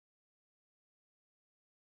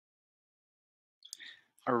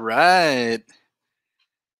All right.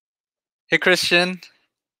 Hey, Christian.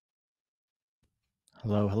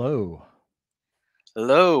 Hello, hello.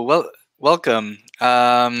 Hello. Welcome.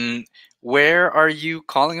 Where are you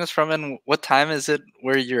calling us from, and what time is it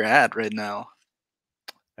where you're at right now?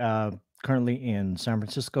 Uh, Currently in San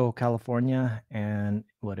Francisco, California, and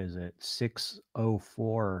what is it?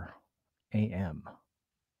 6:04 a.m.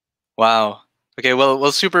 Wow. Okay. Well,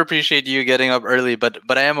 we'll super appreciate you getting up early, but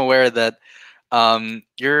I am aware that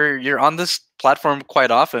you're on this platform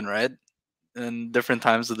quite often, right? In different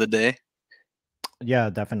times of the day.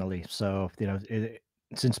 Yeah, definitely. So,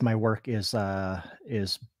 since my work is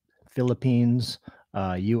Philippines,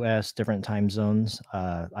 US, different time zones,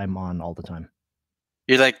 I'm on all the time.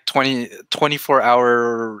 You're like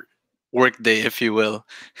 24-hour workday, if you will.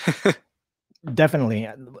 Definitely.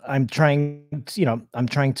 I'm trying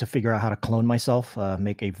to figure out how to clone myself,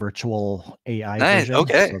 make a virtual AI Nice. version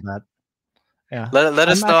Okay. so that yeah. Let I'm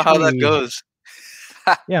us know how that actually goes.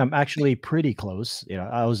 Yeah, I'm actually pretty close.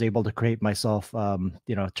 I was able to create myself,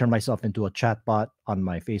 turn myself into a chatbot on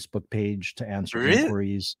my Facebook page to answer Really?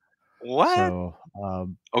 inquiries. What? So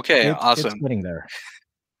Okay, it's awesome. getting there.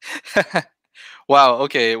 Wow.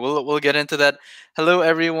 Okay, we'll get into that. Hello,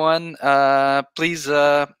 everyone. Please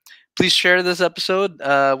share this episode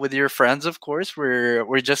with your friends. Of course,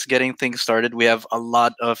 we're just getting things started. We have a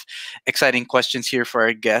lot of exciting questions here for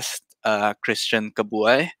our guest, Kristian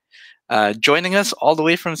Kabuay, joining us all the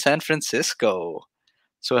way from San Francisco.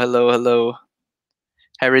 So hello.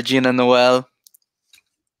 Hi, Regina Noel.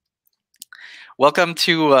 Welcome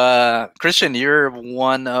to Christian. You're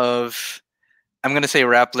one of, I'm gonna say,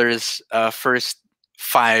 Rappler's first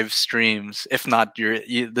five streams. If not,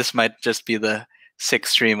 this might just be the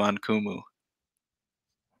sixth stream on Kumu.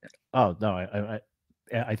 Oh no,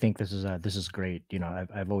 I think this is great.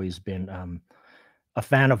 I've always been a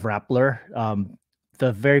fan of Rappler.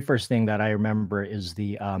 The very first thing that I remember is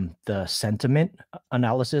the sentiment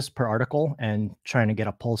analysis per article and trying to get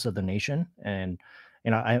a pulse of the nation. And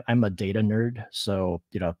I'm a data nerd, so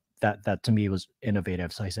that to me was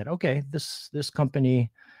innovative. So I said, okay, this company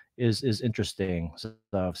is interesting. So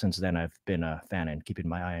since then, I've been a fan and keeping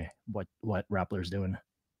my eye what Rappler's doing.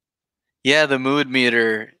 Yeah, the mood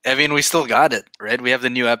meter. I mean, we still got it, right? We have the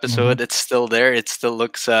new Hmm. episode. It's still there. It still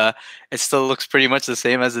looks pretty much the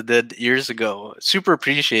same as it did years ago. Super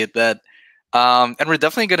appreciate that. And we're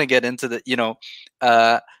definitely gonna get into the,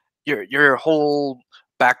 uh, your whole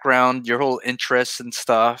background, your whole interests and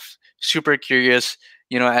stuff. Super curious,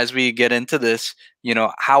 as we get into this,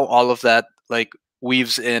 how all of that like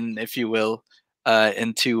weaves in, if you will,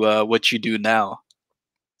 into what you do now.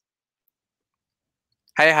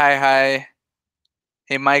 Hi.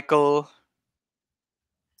 Hey, Michael.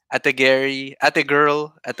 Ate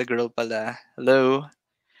girl pala. Hello.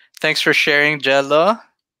 Thanks for sharing, Jello.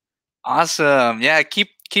 Awesome. Yeah, keep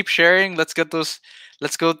sharing. Let's go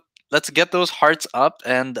let's get those hearts up,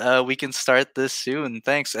 and we can start this soon.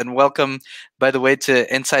 Thanks. And welcome, by the way,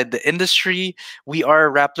 to Inside the Industry. We are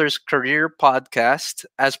Rappler's career podcast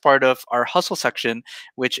as part of our hustle section,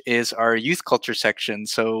 which is our youth culture section.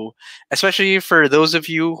 So especially for those of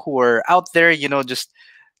you who are out there, just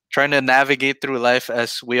trying to navigate through life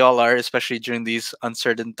as we all are, especially during these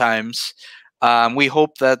uncertain times. We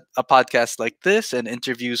hope that a podcast like this and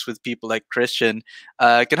interviews with people like Christian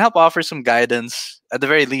can help offer some guidance, at the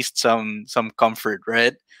very least, some comfort.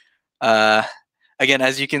 Right? Uh, Again,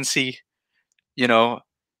 as you can see, you know,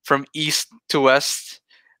 from east to west,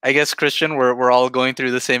 I guess Christian, we're all going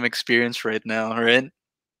through the same experience right now, right?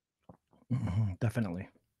 Definitely.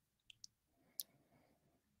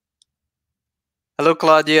 Hello,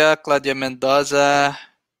 Claudia Mendoza,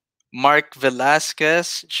 Mark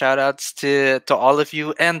Velasquez. Shout outs to all of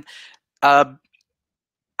you. And uh,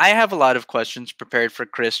 I have a lot of questions prepared for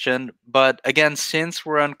Christian, but again, since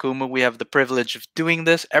we're on Kumu, we have the privilege of doing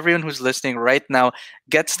this. Everyone who's listening right now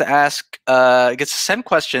gets to send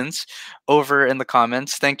questions over in the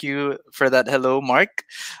comments. Thank you for that. Hello, Mark.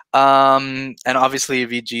 And obviously,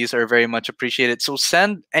 VGs are very much appreciated. So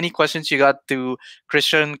send any questions you got to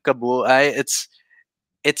Kristian Kabuay.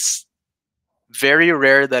 It's very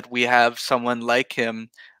rare that we have someone like him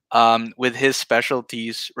with his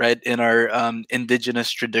specialties, right, in our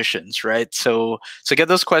indigenous traditions, right? So get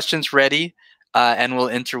those questions ready, and we'll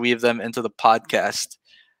interweave them into the podcast.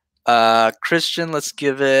 Christian, let's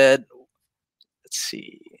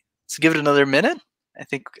see, let's give it another minute. I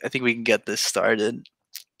think we can get this started.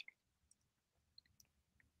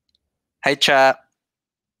 Hi, chat.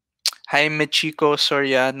 Hi, Michiko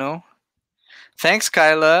Soriano. Thanks,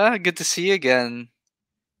 Kyla. Good to see you again.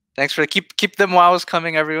 Thanks for keep them wows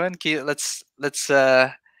coming, everyone. Thanks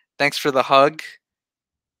for the hug.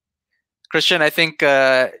 Christian, I think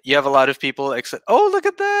you have a lot of people. Except, oh, look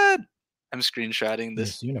at that! I'm screenshotting this.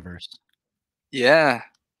 Miss Universe. Yeah,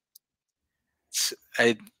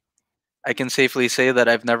 I can safely say that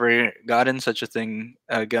I've never gotten such a thing,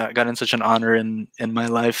 gotten such an honor in my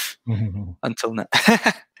life until now.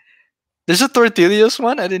 There's a tortillas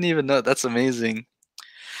one. I didn't even know. That's amazing.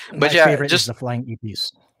 But My yeah, favorite is just the flying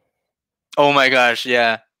EPs. oh my gosh,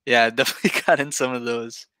 yeah, yeah, definitely gotten some of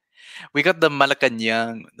those. We got the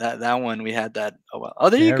Malacanang. That one we had that. Oh well. Oh,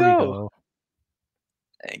 there you There we go. go.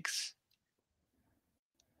 Thanks.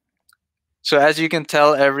 So as you can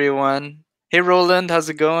tell, everyone. Hey, Roland, how's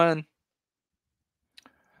it going?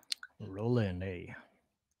 Roland, hey.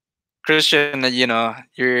 Christian,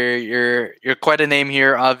 you're quite a name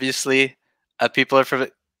here. Obviously, people are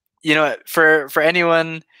for for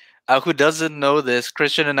anyone who doesn't know this,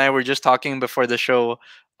 Christian and I were just talking before the show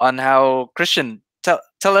on how Christian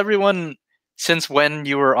tell everyone since when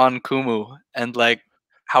you were on Kumu and like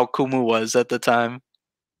how Kumu was at the time.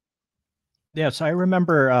 Yeah, so I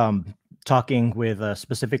remember talking with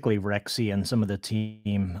specifically Rexy and some of the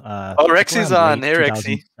team, Oh, like Rexy's around on. late Hey,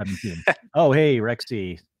 Rexy. 2017. Oh, hey,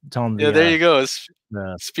 Rexy, tell them Yeah, there you go.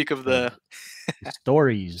 the Speak of the the.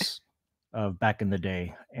 stories of back in the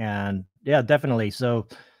day, and yeah, definitely. So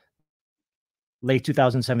late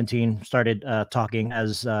 2017 started talking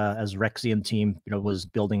as Rexy and team, was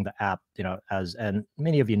building the app, as and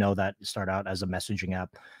many of you know that start out as a messaging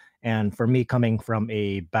app. And for me, coming from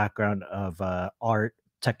a background of art,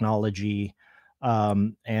 technology,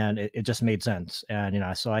 and it just made sense.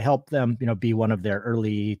 And so I helped them, be one of their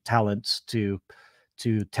early talents to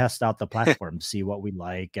test out the platform, to see what we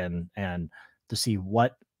like, and to see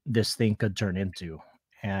what this thing could turn into.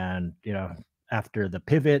 And after the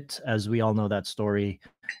pivot, as we all know that story,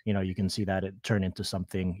 you can see that it turned into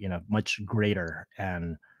something much greater.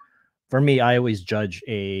 And for me, I always judge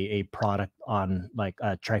a product on like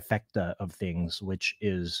a trifecta of things, which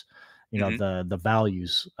is Mhm. the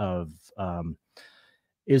values of,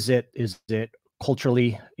 is it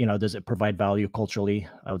culturally, does it provide value culturally?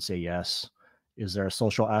 I would say yes. Is there a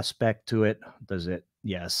social aspect to it? Does it?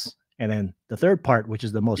 Yes. And then the third part, which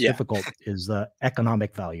is the most Yeah. difficult, is the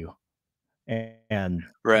economic value. And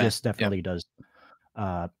Right. this Yeah. definitely does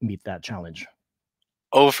meet that challenge.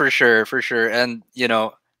 Oh, for sure, for sure. And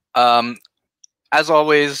um, as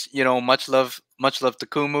always, much love to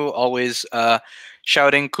Kumu. Always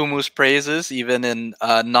shouting Kumu's praises, even in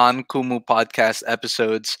non-Kumu podcast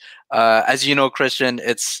episodes. As you know, Christian,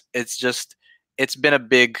 it's been a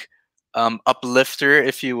big uplifter,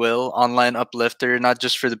 if you will, online uplifter, not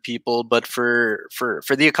just for the people, but for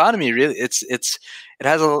the economy. Really, it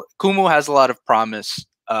has a Kumu has a lot of promise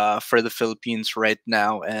for the Philippines right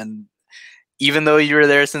now, and even though you were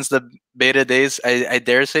there since the beta days, I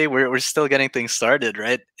dare say we're still getting things started,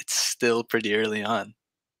 right? It's still pretty early on.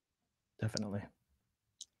 Definitely.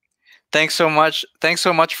 Thanks so much. Thanks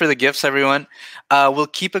so much for the gifts, everyone. We'll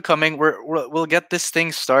keep it coming. We'll get this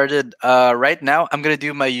thing started right now. I'm gonna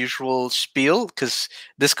do my usual spiel because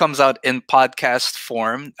this comes out in podcast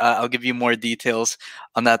form. I'll give you more details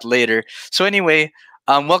on that later. So anyway,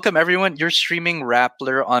 welcome everyone. You're streaming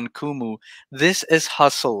Rappler on Kumu. This is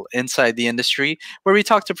Hustle inside the industry, where we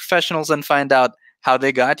talk to professionals and find out how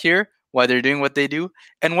they got here, why they're doing what they do,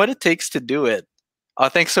 and what it takes to do it.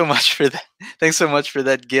 Thanks so much for that. Thanks so much for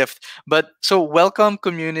that gift. But so, welcome,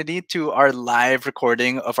 community, to our live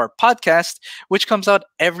recording of our podcast, which comes out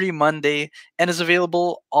every Monday and is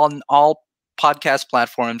available on all podcast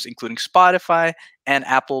platforms, including Spotify and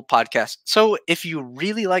Apple Podcasts. So, if you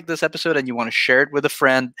really like this episode and you want to share it with a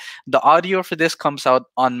friend, the audio for this comes out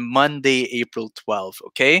on Monday, April 12th.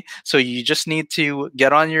 Okay. So, you just need to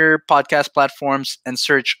get on your podcast platforms and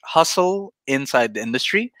search Hustle Inside the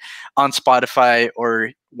Industry on Spotify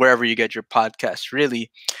or wherever you get your podcasts, really.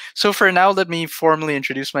 So for now, let me formally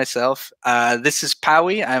introduce myself. This is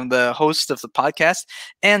Powie. I'm the host of the podcast.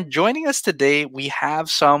 And joining us today, we have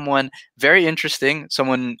someone very interesting,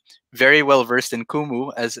 someone very well versed in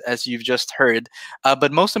Kumu, as you've just heard,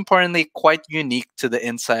 but most importantly, quite unique to the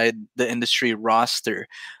inside the industry roster.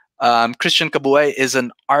 Kristian Kabuay is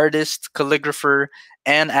an artist, calligrapher,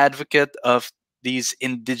 and advocate of these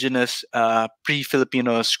indigenous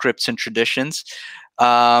pre-Filipino scripts and traditions.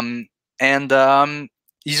 Um, and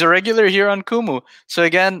he's a regular here on Kumu. So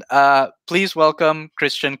again, please welcome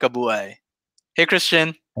Kristian Kabuay. Hey,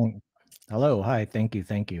 Christian. Thank- Hello, hi, thank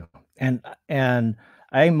you. And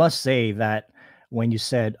I must say that when you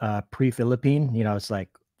said pre-Philippine, it's like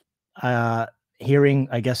uh hearing,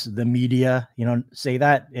 I guess, the media, say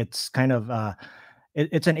that, it's kind of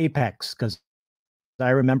it's an apex, because I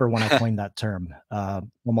remember when I coined that term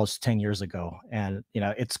almost 10 years ago, and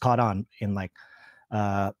it's caught on in like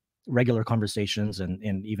uh, regular conversations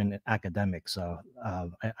and even academics. So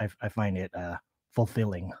I find it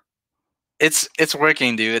fulfilling. It's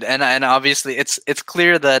working, dude, and obviously it's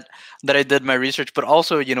clear that I did my research, but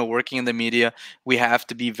also working in the media, we have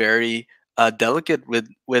to be very delicate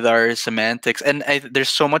with our semantics, and there's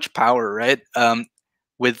so much power, right?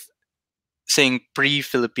 With saying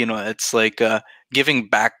pre-Filipino, it's like giving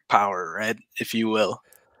back power, right, if you will.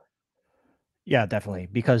 Yeah, definitely.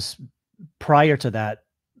 Because prior to that,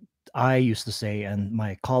 I used to say, and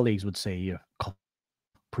my colleagues would say,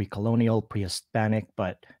 pre-colonial, pre-Hispanic,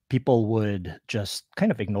 but people would just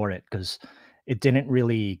kind of ignore it because it didn't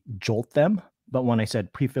really jolt them. But when I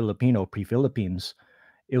said pre-Filipino, pre-Philippines,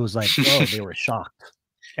 it was like, oh, they were shocked.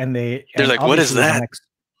 They're And like, what is obviously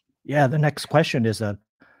that? the next question is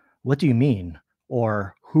what do you mean?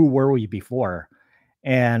 Or who were we before?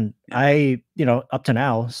 And Yeah. I, up to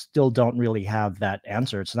now, still don't really have that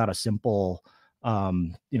answer. It's not a simple,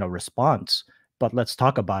 response. But let's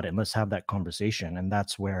talk about it and let's have that conversation. And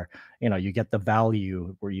that's where you get the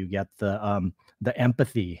value, where you get the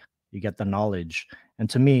empathy, you get the knowledge. And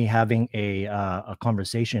to me, having a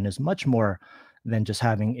conversation is much more than just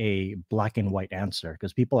having a black and white answer,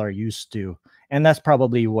 because people are used to, and that's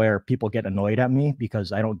probably where people get annoyed at me,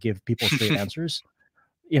 because I don't give people straight answers.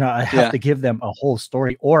 I have Yeah. to give them a whole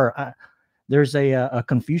story. Or there's a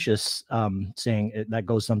Confucius saying that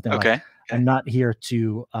goes something like, Okay. "I'm Okay. not here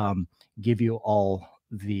to give you all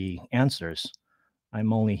the answers.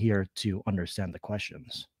 I'm only here to understand the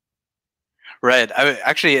questions." Right.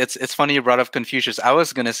 Actually, it's funny you brought up Confucius. I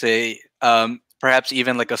was gonna say perhaps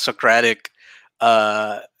even like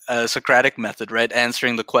uh, a Socratic method, right?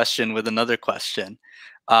 Answering the question with another question,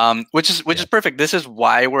 which is Yeah. perfect. This is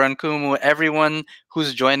why we're on Kumu. Everyone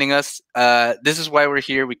who's joining us, this is why we're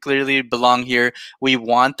here. We clearly belong here. We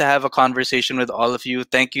want to have a conversation with all of you.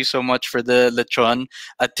 Thank you so much for the lechon,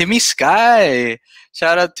 Timmy Sky.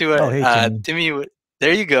 Shout out to Oh, hey, Timmy. Timmy.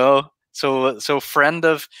 There you go. So friend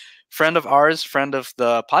of ours, friend of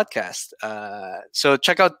the podcast. So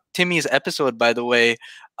check out Timmy's episode, by the way,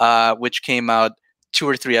 which came out 2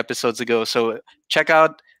 or 3 episodes ago. So check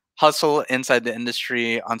out Hustle Inside the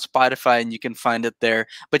Industry on Spotify, and you can find it there.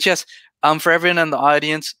 But yes, for everyone in the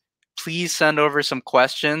audience, please send over some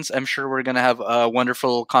questions. I'm sure we're gonna have a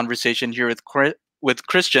wonderful conversation here with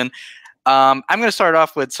Kristian. I'm going to start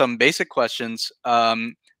off with some basic questions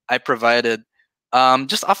I provided.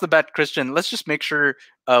 Just off the bat, Kristian, let's just make sure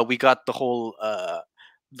we got the whole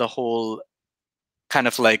kind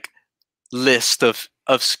of like list of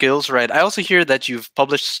skills right. I also hear that you've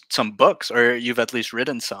published some books, or you've at least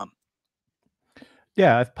written some.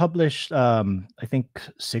 Yeah, I've published I think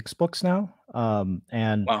 6 books now.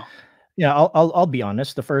 And Wow. yeah, I'll be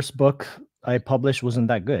honest. The first book I published wasn't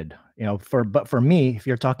that good. But for me, if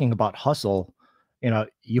you're talking about hustle,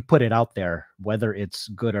 you put it out there, whether it's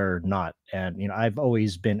good or not. And I've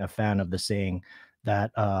always been a fan of the saying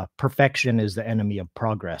that perfection is the enemy of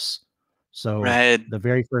progress. So Right. the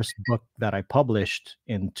very first book that I published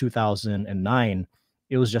in 2009,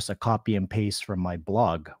 it was just a copy and paste from my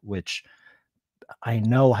blog, which I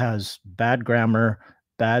know has bad grammar,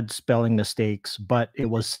 bad spelling mistakes, but it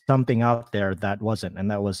was something out there that wasn't, and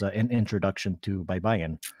that was an introduction to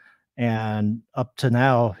Baybayin. And up to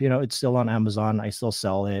now, it's still on Amazon. I still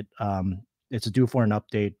sell it. It's due for an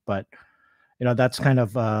update, but that's kind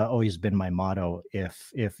of always been my motto.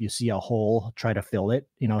 If you see a hole, try to fill it,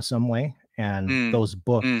 some way. And Mm, those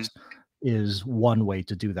books mm. is one way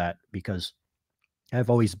to do that, because I've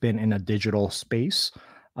always been in a digital space,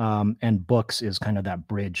 and books is kind of that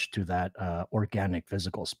bridge to that organic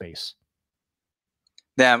physical space.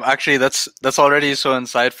 Damn, actually, that's already so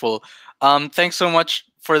insightful. Thanks so much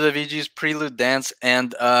for the VG's prelude dance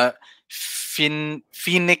and Phoenixia.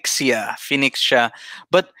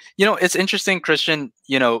 But it's interesting, Kristian.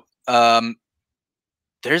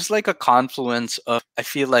 There's like a confluence of, I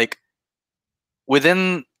feel like,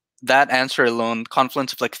 within that answer alone,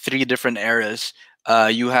 confluence of like three different eras.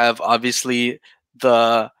 You have obviously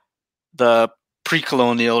the the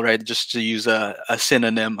pre-colonial, right? Just to use a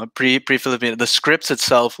synonym, a pre-Filipino, the scripts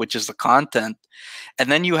itself, which is the content,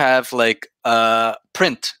 and then you have like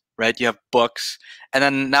print, right? You have books, and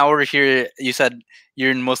then now we're here. You said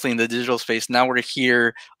you're mostly in the digital space. Now we're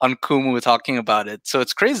here on Kumu talking about it. So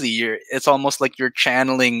it's crazy. It's almost like you're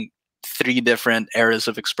channeling three different eras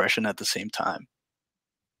of expression at the same time.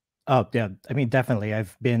 Oh yeah, I mean definitely.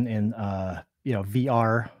 I've been in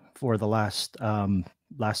VR for the last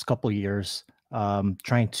couple years,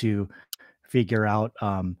 trying to figure out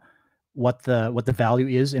what the value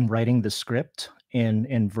is in writing the script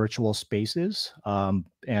in virtual spaces.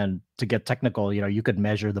 And to get technical, you could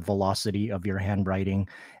measure the velocity of your handwriting,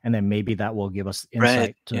 and then maybe that will give us Right.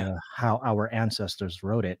 insight Yeah. to how our ancestors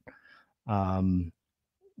wrote it. Um,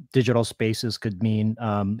 Digital spaces could mean,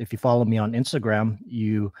 if you follow me on Instagram,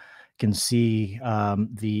 you can see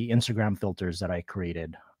the Instagram filters that I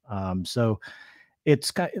created. So it's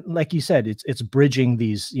kind like you said, it's bridging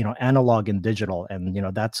these, analog and digital, and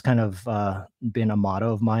that's kind of been a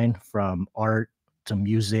motto of mine, from art to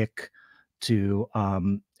music to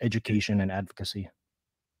education and advocacy.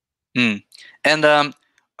 Mm. And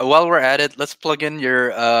while we're at it, let's plug in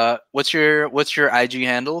your what's your IG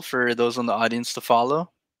handle for those on the audience to follow?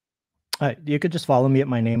 You could just follow me at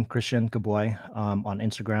my name, Kristian Kabuay, on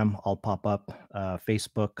Instagram. I'll pop up,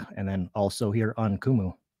 Facebook, and then also here on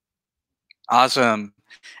Kumu. Awesome.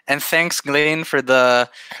 And thanks, Glenn, for the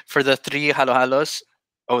three halo halos.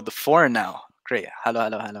 Oh, the four now. Great. Halo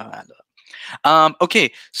halo halo halo.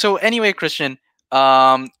 Okay. So anyway, Christian,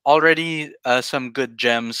 already some good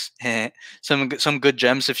gems, some good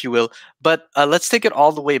gems, if you will. But let's take it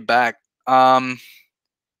all the way back.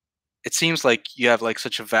 It seems like you have like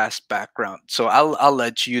such a vast background. So I'll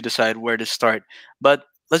let you decide where to start. But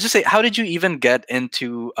let's just say, how did you even get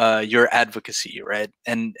into your advocacy, right?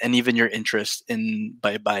 And even your interest in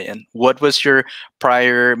Baybayin? What was your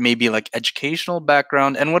prior maybe like educational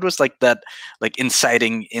background, and what was like that like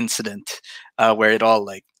inciting incident where it all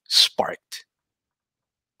like sparked?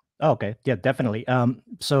 Oh, okay. Yeah, definitely.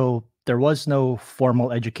 So there was no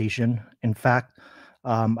formal education. In fact,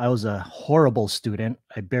 I was a horrible student.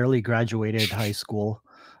 I barely graduated high school.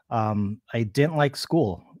 I didn't like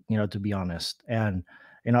school, to be honest. And,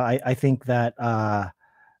 I think that,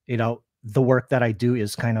 the work that I do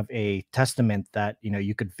is kind of a testament that,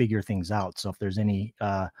 you could figure things out. So if there's any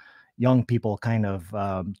young people kind of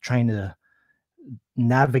trying to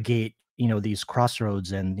navigate, these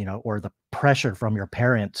crossroads, and or the pressure from your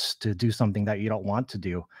parents to do something that you don't want to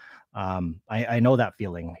do, I know that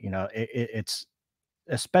feeling. It's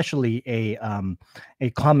especially a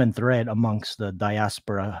common thread amongst the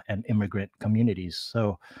diaspora and immigrant communities.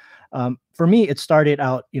 So for me, it started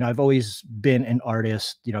out, I've always been an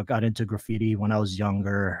artist. Got into graffiti when I was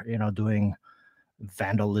younger, doing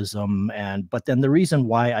vandalism. And but then the reason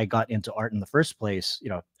why I got into art in the first place,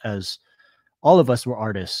 as all of us were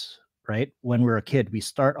artists, right? When we're a kid, we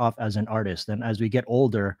start off as an artist. And as we get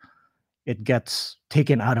older, it gets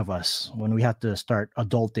taken out of us when we have to start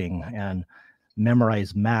adulting and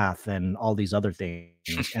memorize math and all these other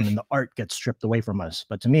things. And then the art gets stripped away from us.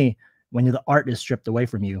 But to me, when the art is stripped away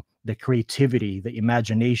from you, the creativity, the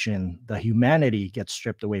imagination, the humanity gets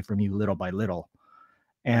stripped away from you little by little.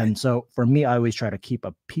 Right. And so for me, I always try to keep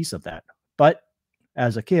a piece of that. But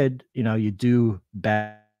as a kid, you do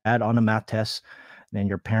bad on a math test, then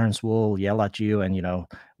your parents will yell at you, and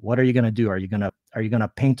what are you going to do? Are you going to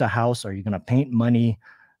paint a house? Are you going to paint money?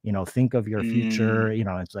 Think of your Mm, future.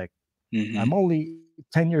 It's like, hmm. I'm only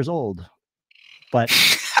 10 years old. But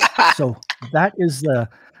so that is the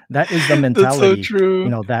That's so mentality, true.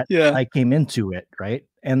 that Yeah. I came into it, right?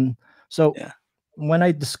 And so Yeah. when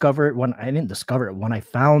I didn't discover it, when I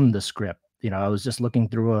found the script, I was just looking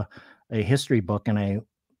through a history book, and I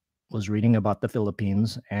was reading about the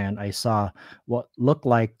Philippines, and I saw what looked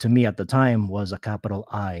like to me at the time was a capital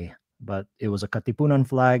I, but it was a Katipunan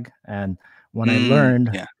flag. And when I Mm, learned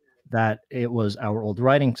yeah. that it was our old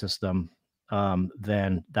writing system,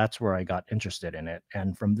 then that's where I got interested in it.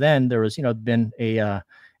 And from then there was, been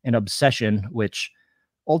an obsession, which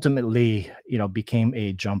ultimately, became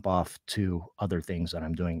a jump off to other things that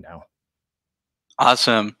I'm doing now.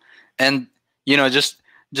 Awesome. And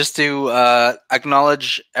just to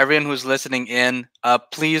acknowledge everyone who's listening in,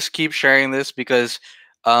 please keep sharing this because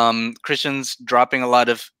Christian's dropping a lot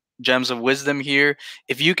of gems of wisdom here.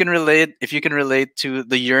 If you can relate to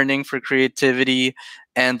the yearning for creativity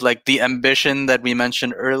and like the ambition that we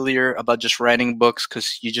mentioned earlier about just writing books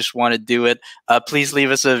because you just want to do it, please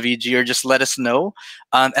leave us a VG or just let us know.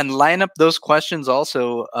 And line up those questions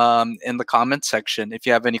also in the comment section if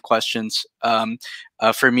you have any questions.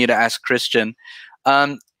 For me to ask Christian.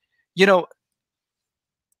 Um, you know,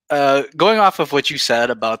 going off of what you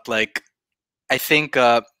said about like, I think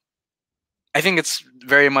uh, I think it's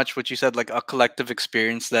very much what you said, like a collective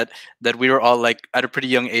experience that we were all like at a pretty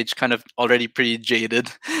young age, kind of already pretty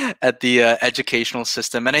jaded at the educational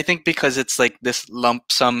system, and I think because it's like this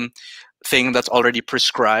lump sum thing that's already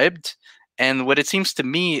prescribed, and what it seems to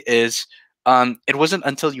me is, it wasn't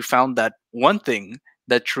until you found that one thing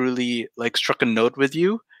that truly like struck a note with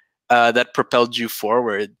you, that propelled you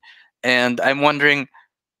forward, and I'm wondering,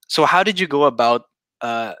 so how did you go about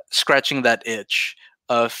scratching that itch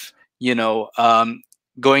of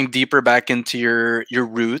going deeper back into your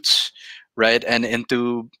roots, right, and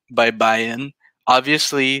into Baybayin.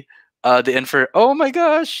 Obviously, the info. Oh my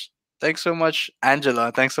gosh! Thanks so much,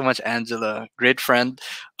 Angela. Thanks so much, Angela. Great friend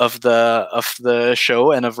of the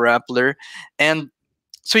show and of Rappler. And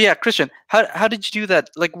so yeah, Christian, how did you do that?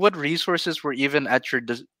 Like, what resources were even at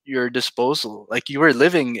your disposal? Like, you were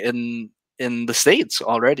living in the States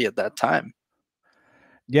already at that time.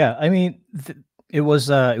 Yeah, I mean, it was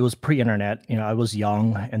pre-internet. You know, I was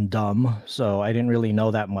young and dumb, so I didn't really know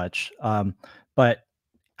that much. But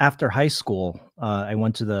after high school, I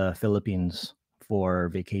went to the Philippines for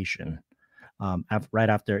vacation. Right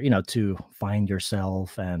after, to find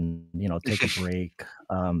yourself and take a break.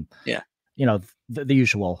 Yeah. The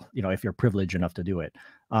usual. If you're privileged enough to do it.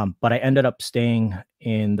 But I ended up staying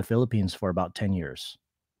in the Philippines for about 10 years.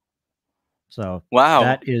 So Wow.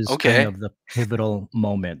 that is kind Okay. of the pivotal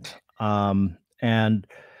moment. And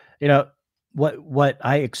you know what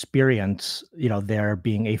I experience, there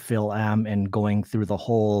being a Phil Am and going through the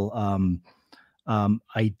whole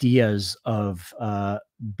ideas of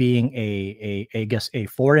being I guess a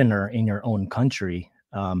foreigner in your own country,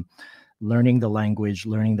 learning the language,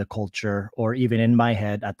 learning the culture, or even in my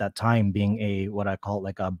head at that time being a what I call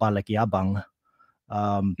like a balakyabang.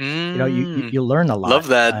 Um, Mm, you learn a lot, love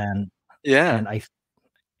that. and Yeah. and I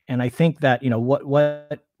and I think that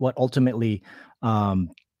what ultimately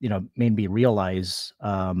made me realize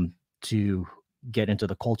to get into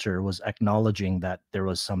the culture was acknowledging that there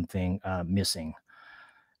was something missing,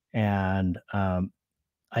 and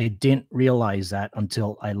I didn't realize that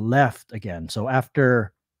until I left again. So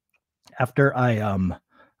after I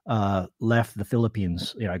left the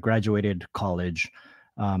Philippines, I graduated college.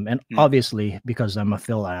 And Mm. obviously, because I'm a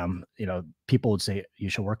Philam, people would say you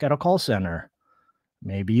should work at a call center.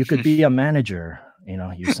 Maybe you could be a manager.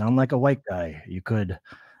 You sound like a white guy. You could,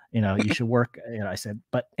 you should work. I said,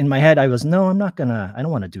 but in my head, I was, no, I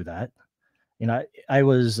don't want to do that. I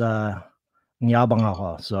was, niyabang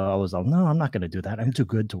ako. So I was like, no, I'm not going to do that. I'm too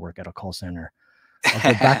good to work at a call center.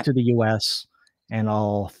 I'll go back to the US and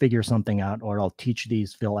I'll figure something out, or I'll teach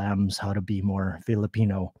these Philams how to be more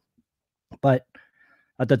Filipino. But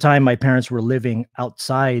at the time, my parents were living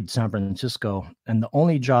outside San Francisco, and the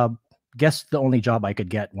only job I could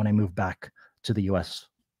get when I moved back to the US.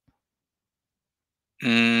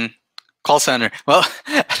 Mm, call center. Well,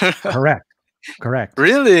 I don't know. Correct. Correct.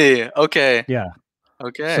 Really? Okay. Yeah.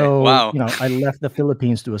 Okay. So, Wow. I left the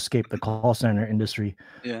Philippines to escape the call center industry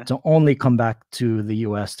Yeah. to only come back to the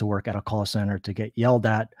US to work at a call center to get yelled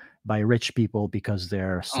at by rich people because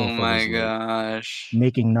their Oh sofa my was late, gosh.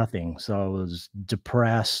 making nothing. So I was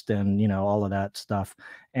depressed and, all of that stuff.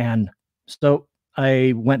 And so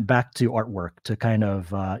I went back to artwork to kind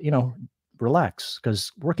of, relax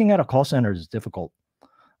because working at a call center is difficult.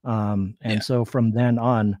 And Yeah. so from then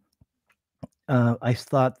on, I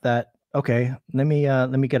thought that, okay, let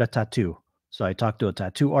me get a tattoo. So I talked to a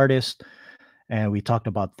tattoo artist and we talked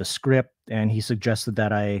about the script, and he suggested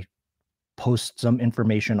that I post some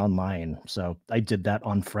information online. So I did that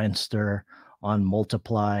on Friendster, on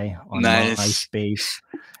Multiply, on Nice. MySpace,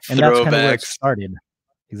 and that's kind of where it Throwbacks. started.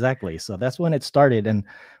 Exactly. So that's when it started. And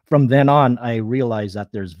from then on, I realized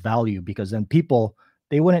that there's value because then people,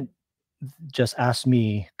 they wouldn't just ask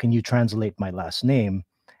me, can you translate my last name?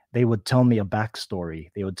 They would tell me a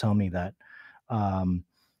backstory. They would tell me that um,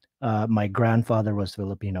 my grandfather was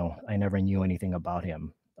Filipino. I never knew anything about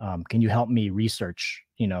him. Can you help me research,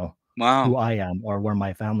 who Wow. I am or where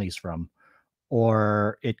my family's from?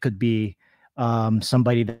 Or it could be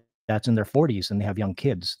somebody that's in their 40s and they have young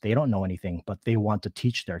kids. They don't know anything, but they want to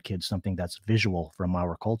teach their kids something that's visual from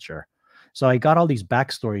our culture. So I got all these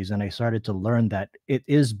backstories and I started to learn that it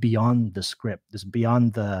is beyond the script. It's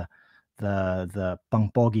beyond the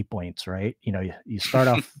pangpogi points, right? You start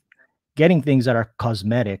off getting things that are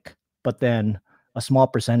cosmetic, but then a small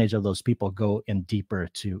percentage of those people go in deeper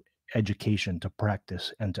to education, to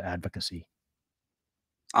practice, and to advocacy.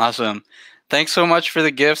 Awesome. Thanks so much for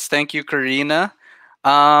the gifts. Thank you, Karina.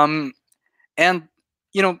 Um, and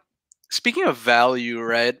you know, speaking of value,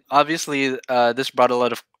 right? Obviously, this brought a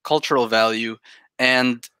lot of cultural value,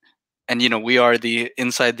 and we are the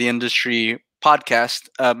inside the industry podcast.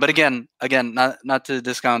 But again, not to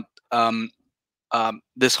discount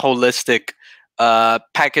this holistic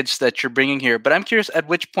package that you're bringing here. But I'm curious, at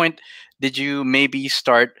which point did you maybe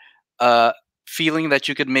start uh, feeling that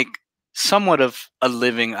you could make somewhat of a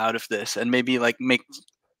living out of this, and maybe like make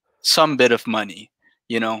some bit of money?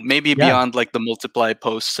 Maybe Yeah, beyond like the multiply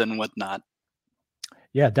posts and whatnot.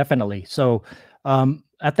 yeah, definitely. So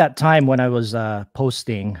at that time when I was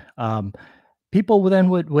posting, People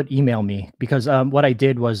would email me because what I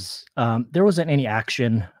did was there wasn't any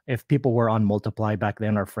action if people were on Multiply back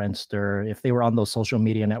then or Friendster, if they were on those social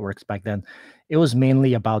media networks back then. It was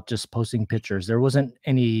mainly about just posting pictures. There wasn't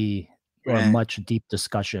any or Right. much deep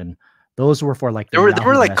discussion. Those were for like the There were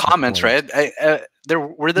Yahoo like message comments, boards. right? There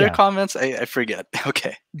Yeah, comments. I forget.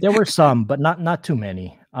 Okay. there were some, but not too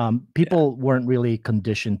many. Yeah. People weren't really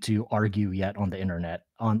conditioned to argue yet on the internet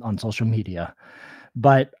on social media.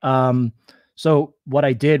 But so what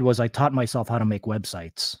I did was I taught myself how to make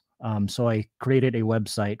websites. So I created a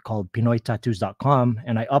website called PinoyTattoos.com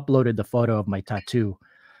and I uploaded the photo of my tattoo.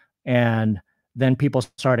 And then people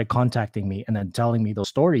started contacting me and then telling me those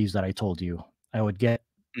stories that I told you. I would get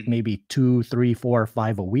Mhm. maybe two, three, four,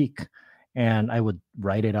 five a week. And I would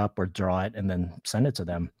write it up or draw it and then send it to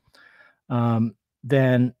them.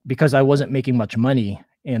 Then because I wasn't making much money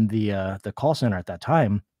in the call center at that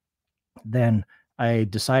time, then I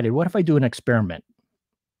decided, what if I do an experiment?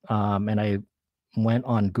 And I went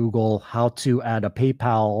on Google how to add a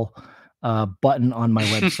PayPal button on my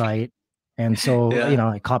website. And so, Yeah.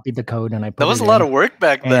 I copied the code and I That put was it a lot in. of work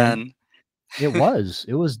back And then. it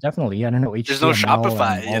was definitely, I don't know, There's no HTML and Shopify, all of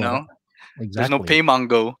that. There's no Exactly.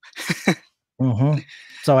 Paymongo.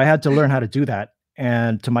 So I had to learn how to do that.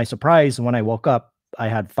 And to my surprise, when I woke up, I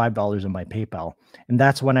had $5 in my PayPal. And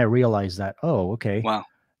that's when I realized that, oh, okay, Wow.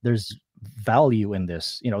 there's value in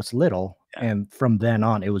this. It's little. Yeah. And from then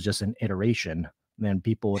on, it was just an iteration. Then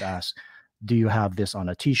people would ask, do you have this on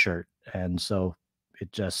a t-shirt? And so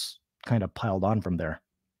it just kind of piled on from there.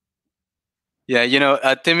 Yeah,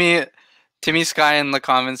 Timmy Sky in the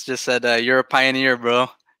comments just said, "You're a pioneer, bro."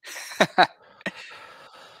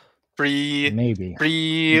 pre Maybe.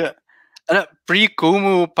 pre Pre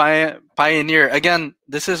Kumu pioneer. Again,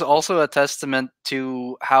 this is also a testament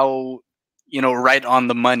to how right on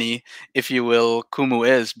the money, if you will, Kumu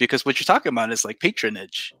is, because what you're talking about is like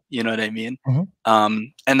patronage. You know what I mean?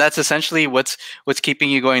 Mhm. And that's essentially what's keeping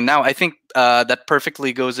you going now. I think that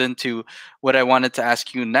perfectly goes into what I wanted to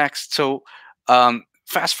ask you next. So,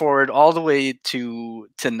 fast forward all the way to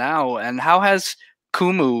now, and how has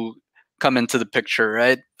Kumu come into the picture?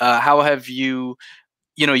 Right? How have you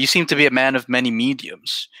seem to be a man of many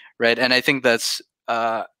mediums, right? And I think that's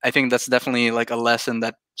definitely like a lesson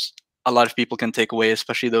that a lot of people can take away,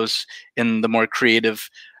 especially those in the more creative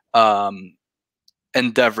um,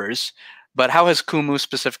 endeavors. But how has Kumu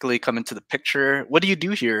specifically come into the picture? What do you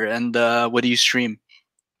do here, and what do you stream?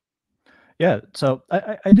 Yeah, so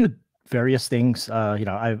I do various things.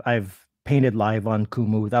 I've painted live on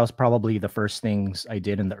Kumu. That was probably the first things I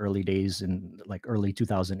did in the early days in like early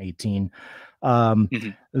 2018. Um, Hmm.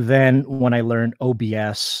 then when I learned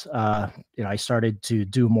OBS, I started to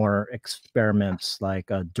do more experiments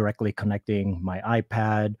like directly connecting my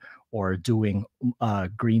iPad or doing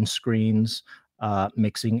green screens,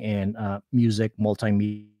 mixing in music,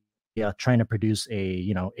 multimedia, trying to produce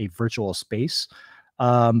a virtual space.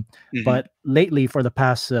 Um, Hmm. but lately, for the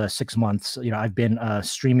past 6 months, I've been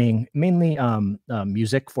streaming mainly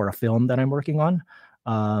music for a film that I'm working on.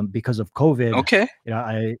 Because of COVID, Okay,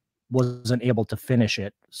 I wasn't able to finish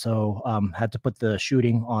it, so had to put the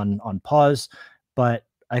shooting on pause. But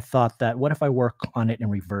I thought that what if I work on it in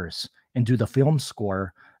reverse and do the film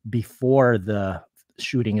score before the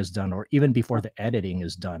shooting is done, or even before the editing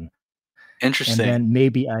is done, and interesting. then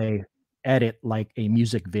maybe I edit like a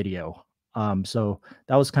music video. So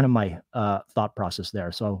that was kind of my thought process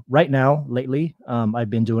there. So right now, lately, I've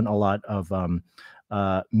been doing a lot of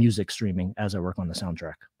music streaming as I work on the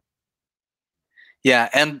soundtrack. Yeah,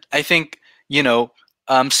 and I think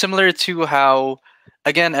similar to how,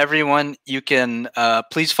 again, everyone, you can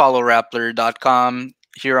please follow Rappler.com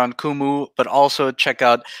here on Kumu, but also check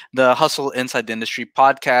out the Hustle Inside the Industry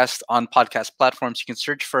podcast on podcast platforms. You can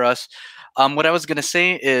search for us. What I was gonna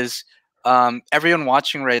say is, everyone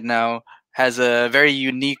watching right now has a very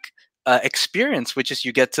unique experience, which is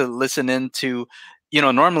you get to listen into,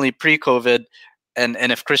 normally pre-COVID, and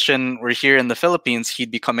if Christian were here in the Philippines,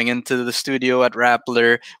 he'd be coming into the studio at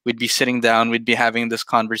Rappler. We'd be sitting down. We'd be having this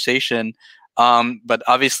conversation. But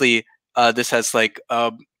obviously, this has like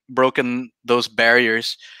broken those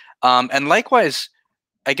barriers. And likewise,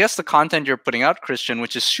 I guess the content you're putting out, Christian,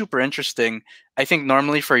 which is super interesting. I think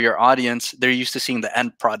normally for your audience, they're used to seeing the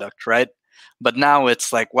end product, right? But now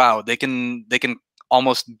it's like, wow, they can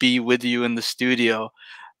almost be with you in the studio.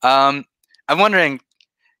 I'm wondering,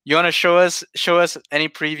 you want to show us any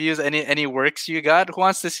previews, any works you got? Who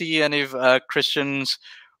wants to see any of Christian's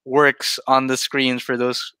works on the screens? For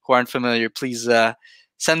those who aren't familiar, please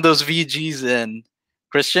send those VGs in.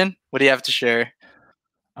 Christian, what do you have to share?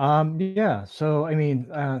 Yeah. So, I mean,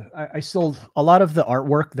 I still a lot of the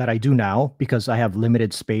artwork that I do now because I have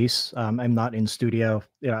limited space. I'm not in studio.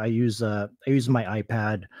 Yeah, I use my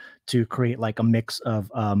iPad to create like a mix of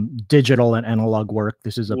digital and analog work.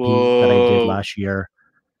 This is a piece that I did Whoa. last year,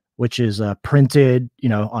 which is printed,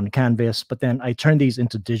 on canvas. But then I turn these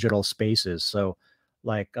into digital spaces. So,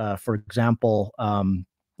 like for example,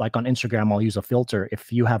 like on Instagram, I'll use a filter.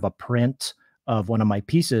 If you have a print of one of my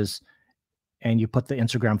pieces and you put the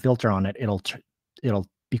Instagram filter on it, it'll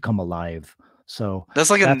become alive. So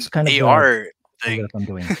That's like that's an kind of AR the thing. work I'm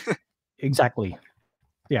doing. Exactly.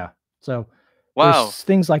 Yeah. So Wow. there's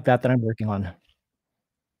things like that that I'm working on.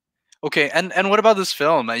 Okay, and what about this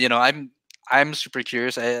film? I'm super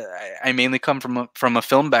curious. I mainly come from a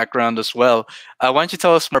film background as well. Why don't you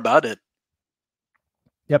tell us more about it?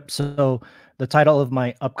 Yep. So the title of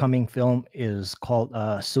my upcoming film is called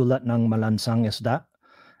Sulat ng Malansang Isda,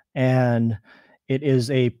 and it is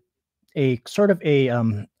a sort of a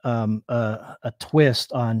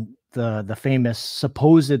twist on the famous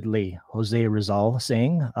supposedly Jose Rizal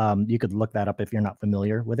saying. You could look that up if you're not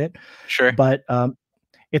familiar with it, Sure. but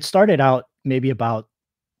it started out maybe about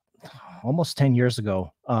almost 10 years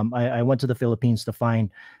ago. I went to the Philippines to find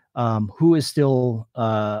who is still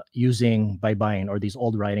using Baybayin or these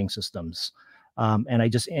old writing systems. And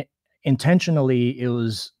intentionally, it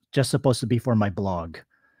was just supposed to be for my blog.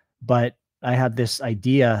 But I had this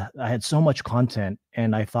idea, I had so much content,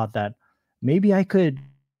 and I thought that maybe I could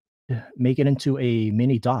make it into a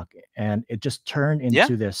mini doc. And it just turned Yeah.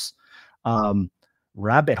 into this um,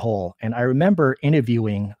 rabbit hole. And I remember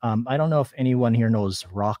interviewing, I don't know if anyone here knows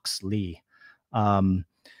Rox Lee. Um,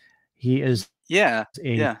 he is Yeah.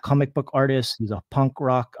 a Yeah. comic book artist. He's a punk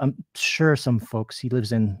rock. I'm sure some folks. He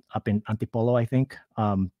lives in up in Antipolo, I think.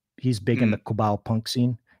 He's big in the Mm. Cubao punk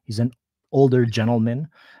scene. He's an older gentleman,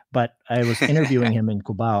 but I was interviewing him in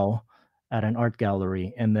Cubao at an art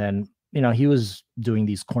gallery, and then he was doing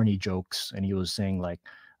these corny jokes, and he was saying like,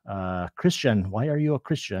 "Christian, why are you a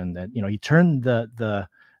Christian?" That he turned the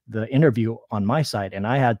interview on my side, and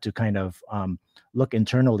I had to kind of look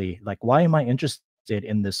internally, like, why am I interested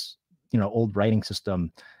in this old writing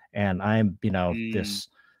system, and I'm Mm. this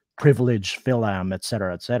privileged philam, et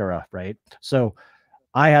cetera, right? So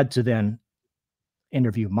I had to then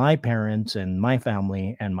interview my parents and my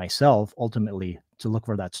family and myself ultimately to look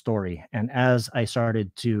for that story. And as I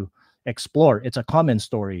started to explore, it's a common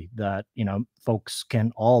story that folks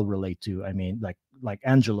can all relate to. I mean, like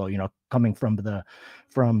Angelo, coming from the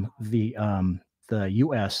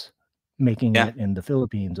US, making Yeah. it in the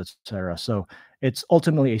Philippines, etc. So it's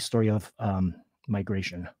ultimately a story of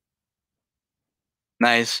migration.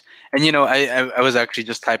 Nice. And I was actually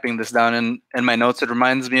just typing this down in my notes. It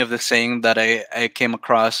reminds me of the saying that I came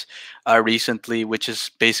across recently, which is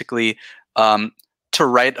basically um, to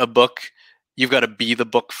write a book, you've got to be the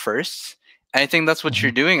book first. And I think that's what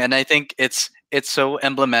you're Mhm. doing, and I think it's so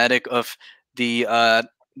emblematic of the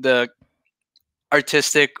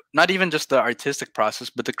artistic, not even just the artistic process,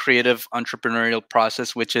 but the creative entrepreneurial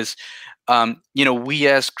process, which is we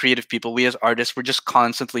as creative people, we as artists, we're just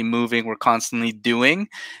constantly moving, we're constantly doing,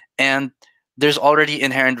 and there's already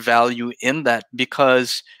inherent value in that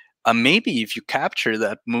because maybe if you capture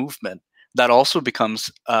that movement, that also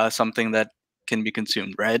becomes something that can be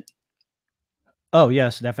consumed, right? Oh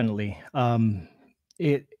yes, definitely.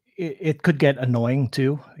 It, it could get annoying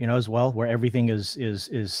too, as well, where everything is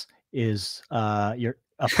your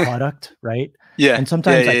a product, right? Yeah, And yeah,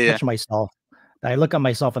 sometimes I yeah, catch myself. I look at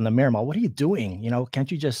myself in the mirror. I'm like, what are you doing?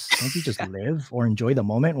 Can't you just yeah. live or enjoy the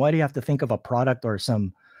moment? Why do you have to think of a product or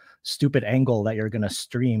some stupid angle that you're gonna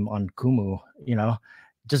stream on Kumu?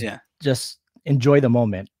 Just Yeah, just enjoy the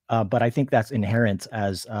moment. But I think that's inherent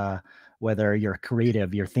as whether you're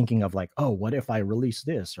creative, you're thinking of like, oh, what if I release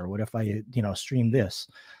this, or what if I stream this.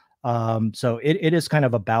 So it is kind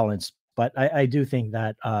of a balance, but I do think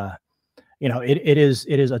that it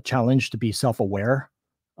is a challenge to be self-aware.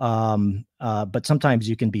 But sometimes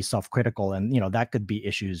you can be self-critical, and that could be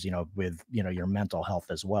issues with your mental health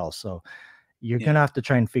as well. So you're gonna yeah, have to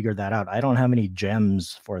try and figure that out. I don't have any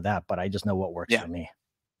gems for that, but I just know what works yeah. for me.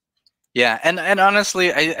 Yeah, and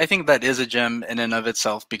honestly, I think that is a gem in and of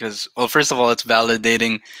itself because, well, first of all, it's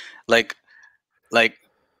validating, like like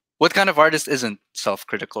what kind of artist isn't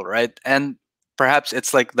self-critical, right? And perhaps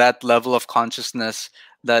it's like that level of consciousness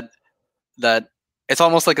that that it's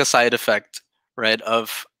almost like a side effect, right,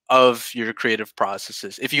 of your creative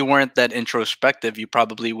processes. If you weren't that introspective, you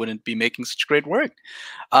probably wouldn't be making such great work.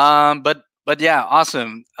 But yeah,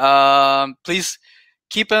 awesome. Please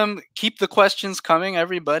keep the questions coming,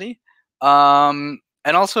 everybody. And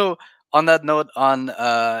also, on that note, on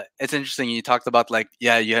it's interesting you talked about, like,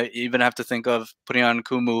 yeah, you even have to think of putting on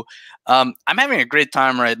Kumu. I'm having a great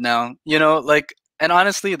time right now, like, and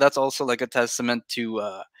honestly that's also like a testament to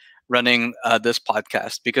running this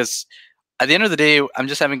podcast, because at the end of the day I'm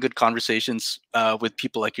just having good conversations with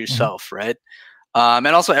people like Mhm. yourself, right? And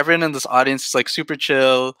also everyone in this audience is like super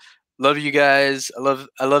chill. Love you guys.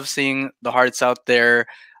 I love seeing the hearts out there.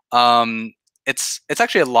 Um, it's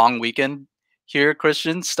actually a long weekend here,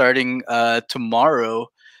 Christian, starting tomorrow.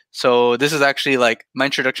 So this is actually like my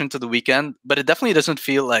introduction to the weekend, but it definitely doesn't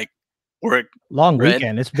feel like work, Long right?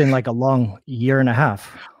 weekend. It's been like a long year and a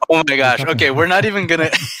half. Oh my You're gosh. talking. Okay, we're not even gonna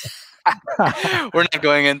we're not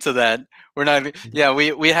going into that. We're not. Yeah,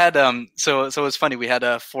 we had so it's funny. We had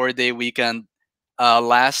a 4-day weekend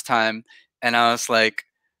last time, and I was like,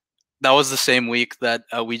 that was the same week that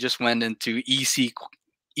we just went into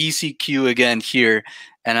ECQ again here,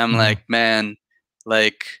 and I'm Mhm. like, man,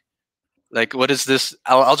 like what is this?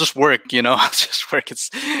 I'll just work, I'll just work.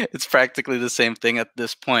 It's practically the same thing at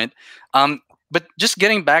this point. But just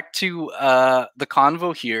getting back to the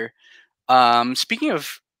convo here. Speaking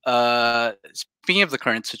of the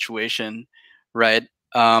current situation, right?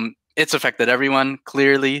 It's affected everyone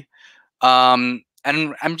clearly. And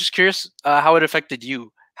I'm just curious how it affected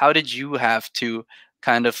you. How did you have to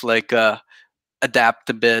kind of like adapt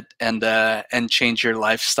a bit and change your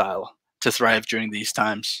lifestyle to thrive during these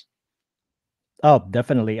times? Oh,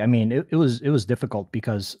 definitely. I mean, it was difficult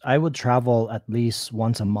because I would travel at least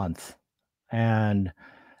once a month, and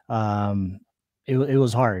um, it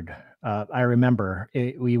was hard. I remember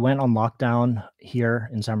we went on lockdown here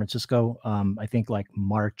in San Francisco. I think like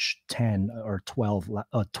March 10 or 12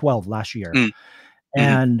 last year, Mm, hmm.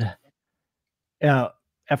 and uh,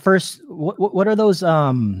 at first, what are those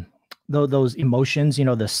those emotions? You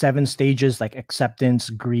know, the seven stages like acceptance,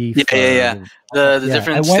 Yeah, grief, yeah, yeah. or The yeah. I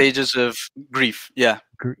different went stages of grief. Yeah.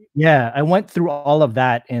 Yeah, I went through all of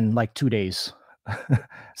that in, like, 2 days.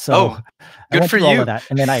 So, Oh, I good went for through all of you. that,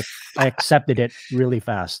 and then I accepted it really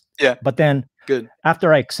fast. Yeah, But then good.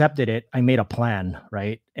 after I accepted it, I made a plan,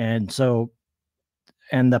 right? And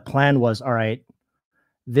the plan was, "All right,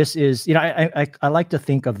 this is," I like to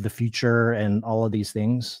think of the future and all of these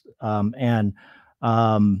things,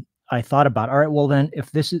 I thought about, "All right, well, then,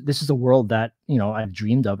 if this is a world that, I've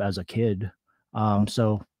dreamed of as a kid,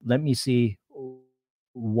 so let me see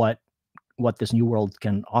what this new world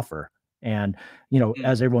can offer." And Mm,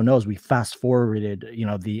 as everyone knows, we fast forwarded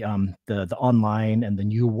the online and the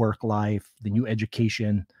new work life, the new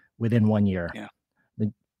education within 1 year, yeah.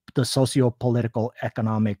 the socio-political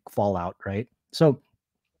economic fallout, right? So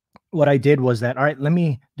what I did was that, all right, let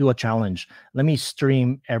me do a challenge. Let me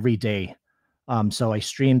stream every day. So I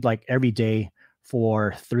streamed like every day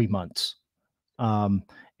for 3 months. um,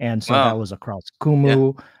 and so that Wow. was across Yeah.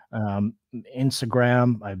 Kumu,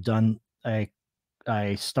 Instagram.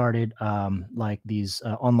 I started like these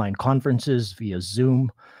online conferences via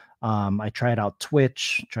Zoom. I tried out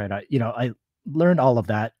Twitch, I learned all of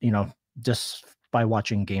that, just by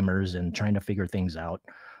watching gamers and trying to figure things out.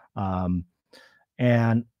 Um,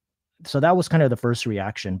 and so that was kind of the first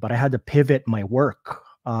reaction, but I had to pivot my work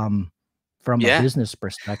from a Yeah. business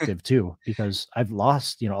perspective too, because I've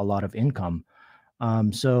lost, a lot of income.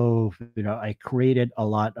 So, I created a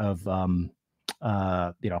lot of,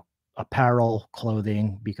 apparel,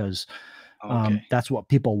 clothing, because Okay. that's what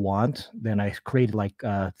people want. Then I created like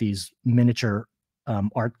these miniature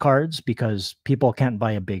art cards, because people can't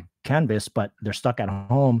buy a big canvas, but they're stuck at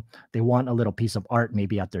home. They want a little piece of art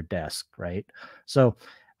maybe at their desk, right? So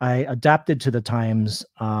I adapted to the times,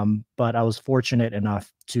 but I was fortunate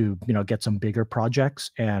enough to get some bigger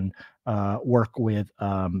projects and work with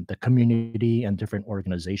the community and different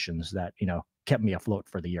organizations that kept me afloat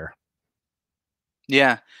for the year.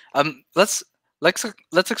 Yeah. Let's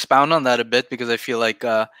expound on that a bit, because I feel like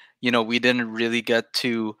we didn't really get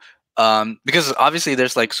to because obviously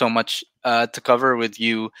there's like so much to cover with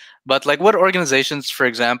you, but like what organizations, for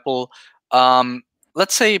example, um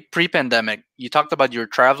let's say pre-pandemic, you talked about you were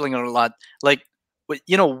traveling a lot, like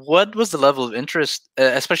what was the level of interest,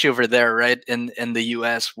 especially over there, right, in the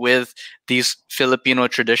US, with these Filipino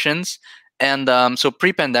traditions? And so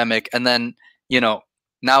pre-pandemic, and then you know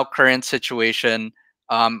now current situation,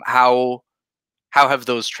 how have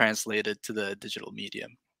those translated to the digital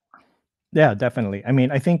medium? Yeah, definitely. I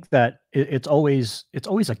mean, I think that it's always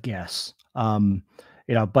a guess.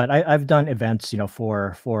 But I've done events,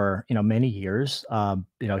 for many years,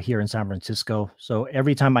 here in San Francisco. So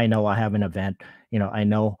every time I know I have an event, I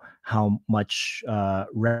know how much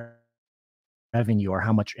revenue or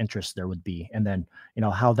how much interest there would be, and then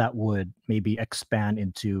how that would maybe expand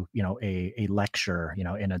into a lecture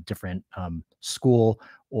in a different school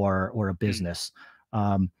or a Mm, business.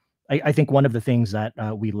 I think one of the things that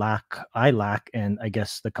I lack, and I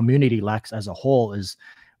guess the community lacks as a whole, is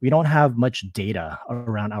we don't have much data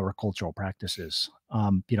around our cultural practices.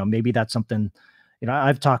 Maybe that's something.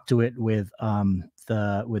 I've talked to it with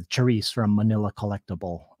Charisse from Manila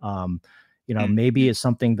Collectible. Maybe mm, it's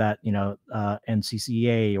something that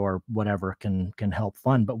NCCA or whatever can help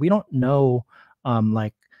fund, but we don't know,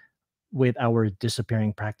 like, with our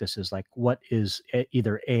disappearing practices, like what is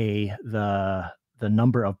either the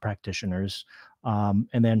number of practitioners, and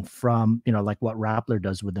then from like what Rappler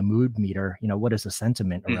does with the mood meter, what is the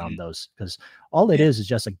sentiment around mhm. those? Because all it Yeah. is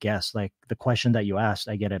just a guess. Like the question that you asked,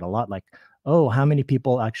 I get it a lot. Like, oh, how many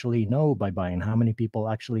people actually know Baybayin? How many people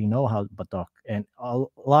actually know how Batok? And a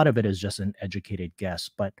lot of it is just an educated guess.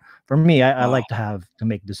 But for me, I Wow. like to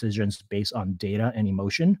make decisions based on data and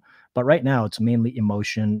emotion, but right now it's mainly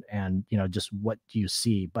emotion and just what you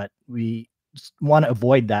see, but we want to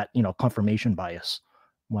avoid that confirmation bias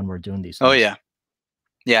when we're doing these Oh things. yeah.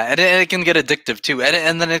 Yeah, and it can get addictive too,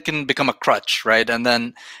 and then it can become a crutch, right? And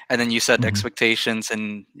then you set Hmm. expectations,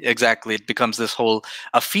 and exactly, it becomes this whole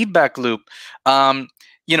a feedback loop. Um,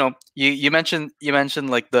 you mentioned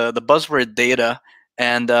like the buzzword data,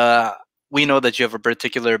 and we know that you have a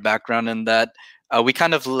particular background in that. We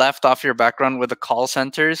kind of left off your background with the call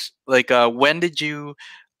centers. Like, when did you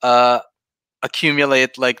uh,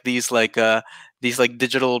 accumulate like these like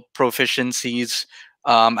digital proficiencies?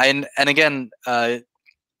 And again,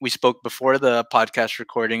 we spoke before the podcast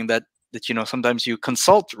recording that sometimes you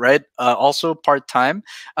consult, right? Also part time.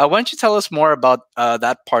 Why don't you tell us more about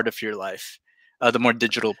that part of your life, the more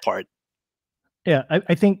digital part? Yeah,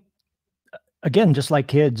 I think, again, just like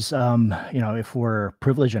kids, if we're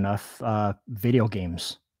privileged enough, video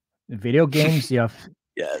games,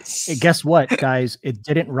 Yes. guess what, guys? It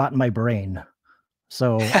didn't rot my brain.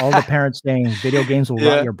 So all the parents saying video games will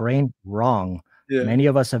rot Yeah. your brain, wrong. Yeah. Many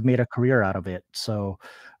of us have made a career out of it. So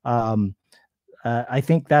um, I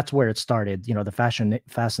think that's where it started. The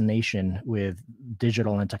fascination with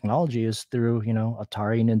digital and technology is through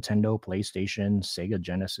Atari, Nintendo, PlayStation, Sega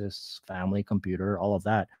Genesis, family computer, all of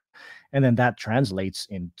that, and then that translates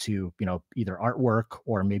into either artwork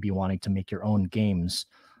or maybe wanting to make your own games.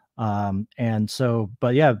 And so,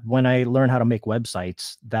 but yeah, when I learned how to make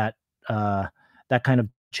websites, uh, that kind of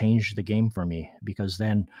changed the game for me, because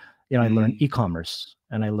then I learned Mm, e-commerce,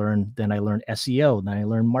 and I learned SEO, then I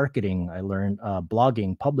learned marketing, I learned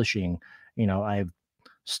blogging, publishing. I've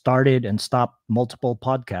started and stopped multiple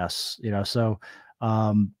podcasts. So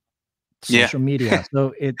um, yeah. social media.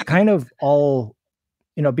 So it kind of all,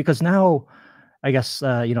 because now I guess,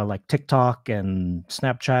 like TikTok and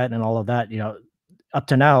Snapchat and all of that, up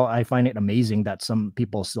to now, I find it amazing that some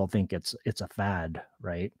people still think it's a fad,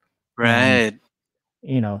 right? And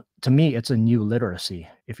Right. to me, it's a new literacy.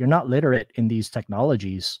 If you're not literate in these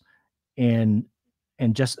technologies, and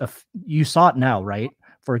just you saw it now, right?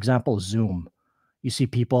 For example, Zoom. You see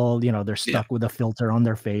people, they're Yeah. stuck with a filter on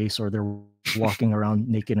their face, or they're walking around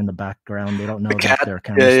naked in the background. They don't The know that cat. their Yeah.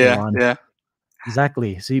 camera's still Yeah. on. Yeah.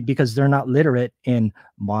 Exactly. See, because they're not literate in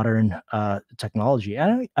modern technology.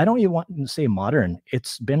 I don't even want to say modern.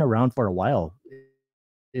 It's been around for a while.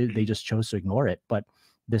 They Mhm. just chose to ignore it. But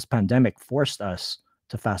this pandemic forced us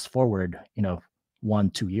to fast forward, 1,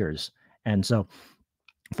 2 years. And so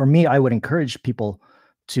for me, I would encourage people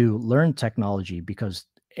to learn technology, because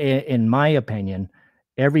in my opinion,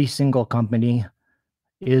 every single company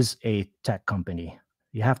is a tech company.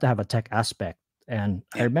 You have to have a tech aspect. And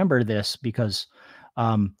I Yeah. remember this because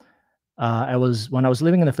um, I was when I was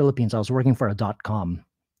living in the Philippines, I was working for a dot com.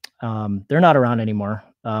 They're not around anymore.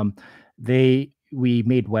 We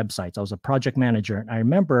made websites. I was a project manager, and I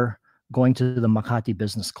remember going to the Makati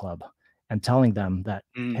Business Club and telling them that,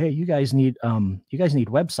 Mm. hey, you guys need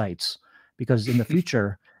websites, because in the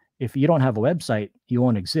future, if you don't have a website, you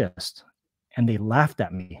won't exist. And they laughed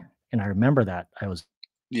at me, and I remember that I was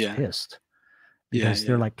Yeah. pissed, Yeah. because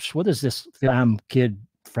they're Yeah. like, what does this kid,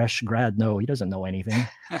 fresh grad, know? He doesn't know anything.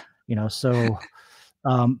 So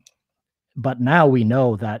um, but now we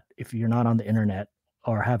know that if you're not on the internet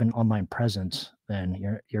or have an online presence, then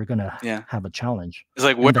you're gonna Yeah. have a challenge. It's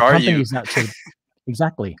like, where And the are you? companies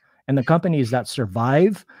exactly, and the companies that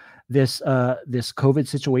survive this COVID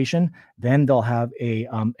situation, then they'll have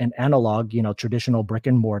an analog, traditional brick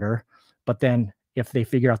and mortar. But then if they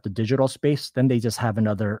figure out the digital space, then they just have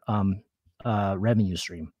another revenue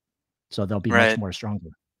stream. So they'll be much Right. more stronger.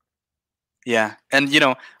 Yeah, and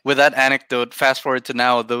with that anecdote, fast forward to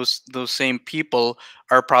now, those same people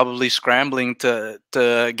are probably scrambling to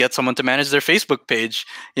get someone to manage their Facebook page.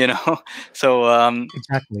 You know, so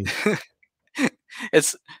Exactly.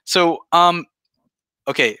 it's so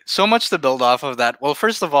okay, so much to build off of that. Well,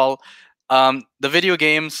 first of all, the video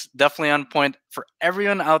games definitely on point for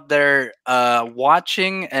everyone out there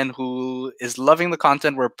watching and who is loving the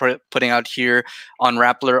content we're putting out here on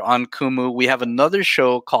Rappler on Kumu. We have another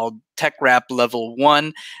show called Tech Rap Level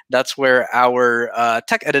One. That's where our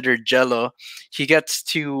tech editor Jello, he gets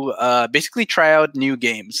to basically try out new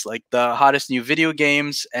games, like the hottest new video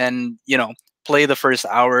games, and play the first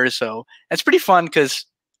hour or so. It's pretty fun because,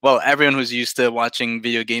 well, everyone who's used to watching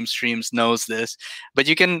video game streams knows this, but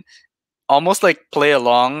you can almost like play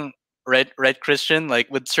along, right, Christian? Like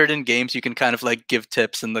with certain games, you can kind of like give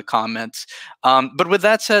tips in the comments. But with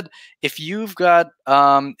that said, if you've got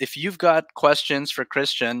questions for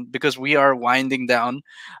Christian, because we are winding down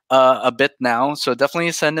a bit now, so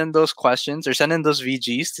definitely send in those questions or send in those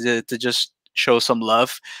VGs to just show some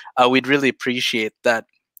love. We'd really appreciate that.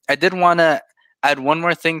 I did want to add one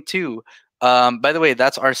more thing too. By the way,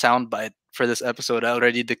 that's our soundbite for this episode. I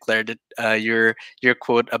already declared it. Your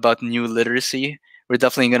quote about new literacy. We're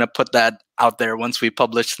definitely gonna put that out there once we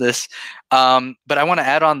publish this. But I want to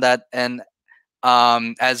add on that, and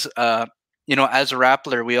as a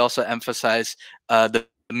Rappler, we also emphasize the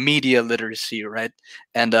media literacy, right?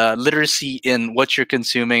 And literacy in what you're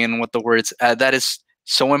consuming and what the words. That is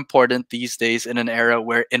so important these days in an era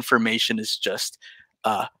where information is just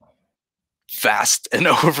uh, vast and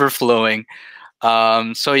overflowing.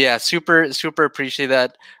 So yeah, super super appreciate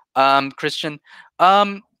that, Christian.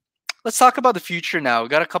 Um, let's talk about the future now. We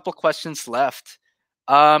got a couple questions left.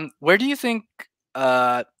 Where do you think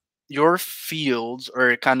uh, your fields,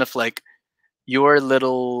 or kind of like your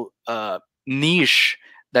little niche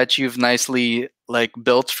that you've nicely like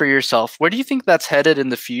built for yourself, where do you think that's headed in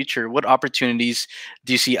the future? What opportunities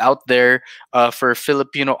do you see out there for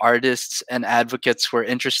Filipino artists and advocates who are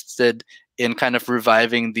interested in kind of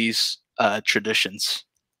reviving these traditions?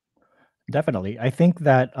 Definitely. I think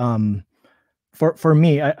that for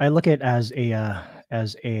me, I look at it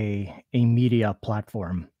as a media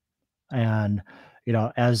platform, and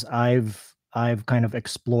as I've kind of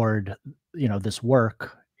explored this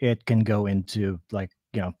work, it can go into like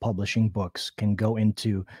publishing books, can go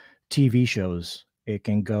into TV shows, it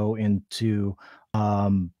can go into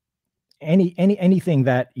um anything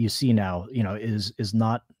that you see now is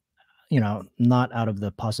not not out of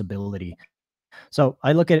the possibility. So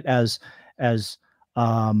I look at it as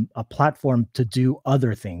a platform to do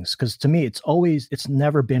other things, because to me it's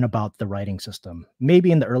never been about the writing system.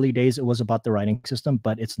 Maybe in the early days it was about the writing system,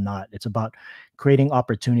 but it's not. It's about creating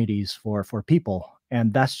opportunities for people,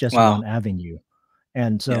 and that's just Wow. one avenue.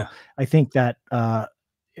 And so Yeah. I think that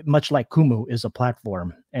much like Kumu is a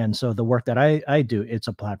platform, and so the work that I do, it's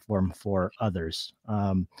a platform for others.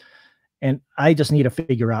 And I just need to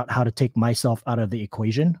figure out how to take myself out of the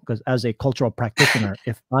equation, because as a cultural practitioner,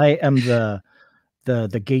 if I am the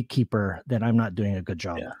gatekeeper, then I'm not doing a good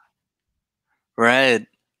job. Yeah. Right.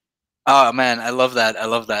 Oh man, I love that. I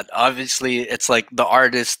love that. Obviously, it's like the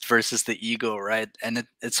artist versus the ego, right? And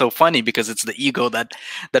it's so funny because it's the ego that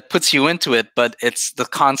puts you into it, but it's the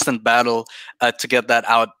constant battle to get that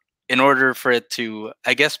out in order for it to,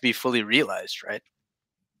 I guess, be fully realized, right?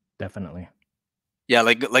 Definitely. Yeah,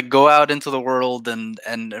 like go out into the world and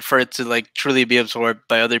for it to like truly be absorbed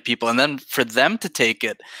by other people, and then for them to take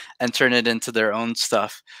it and turn it into their own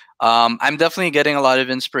stuff. I'm definitely getting a lot of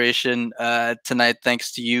inspiration tonight,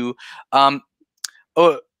 thanks to you. Um,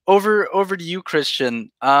 oh, over to you, Christian.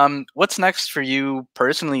 What's next for you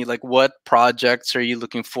personally? Like, what projects are you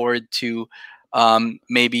looking forward to?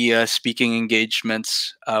 Maybe speaking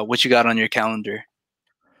engagements. What you got on your calendar?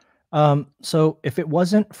 So if it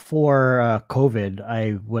wasn't for COVID,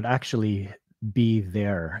 I would actually be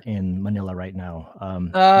there in Manila right now.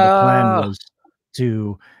 The plan Uh was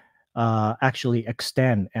to actually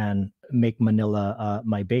extend and make Manila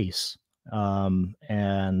my base.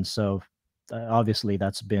 And so obviously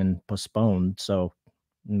that's been postponed. So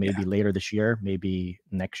yeah, maybe later this year, maybe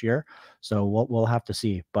next year. So we'll have to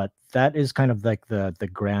see. But that is kind of like the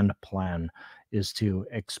grand plan, is to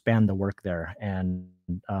expand the work there. And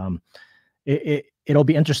um, it'll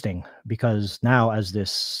be interesting, because now as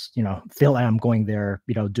this Phil am going there,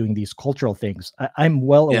 doing these cultural things, I'm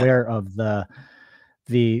well yeah, aware of the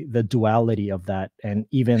duality of that, and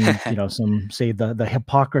even some say the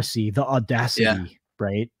hypocrisy, the yeah. audacity,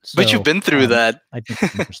 right? But you've So been through that. I think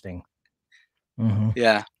it's interesting. Hmm.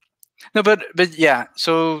 Yeah. No, but yeah.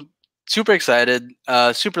 So super excited.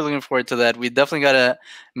 Super looking forward to that. We definitely gotta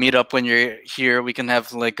meet up when you're here. We can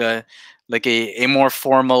have like a more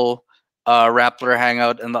formal Rappler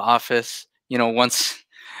hangout in the office. Once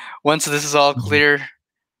this is all Mhm. clear,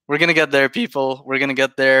 we're gonna get there, people. We're gonna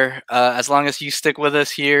get there. As long as you stick with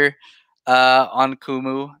us here on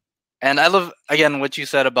Kumu. And I love again what you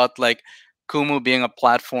said about like Kumu being a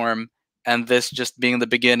platform and this just being the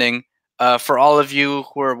beginning. For all of you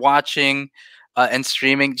who are watching and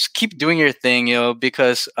streaming, just keep doing your thing,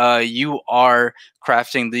 because you are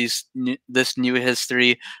crafting this new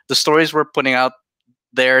history. The stories we're putting out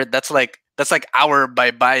there, that's like our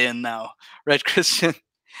Baybayin now, right, Christian?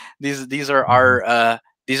 These are Mhm.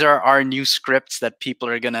 our new scripts that people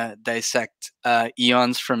are gonna dissect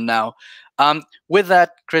eons from now. With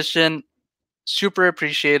that, Christian, super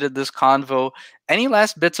appreciated this convo. Any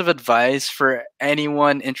last bits of advice for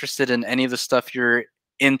anyone interested in any of the stuff you're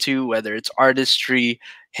into, whether it's artistry,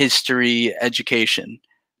 history, education?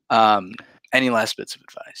 Um, any last bits of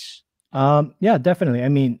advice? Yeah, definitely. I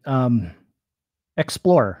mean,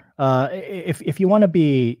 explore. If you want to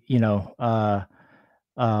be,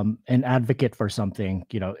 an advocate for something,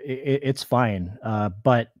 it's fine.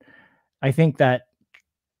 But I think that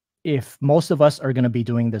if most of us are going to be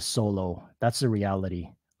doing this solo, that's the reality.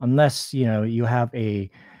 Unless you have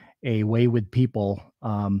a way with people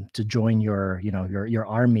to join your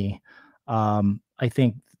army. I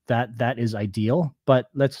think that is ideal. But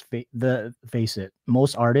face it,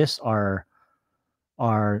 most artists are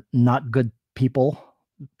not good people,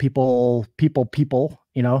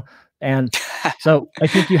 and so I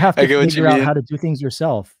think you have I to get what you figure out mean. how to do things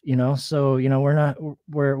yourself. So we're not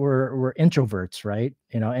we're introverts, right?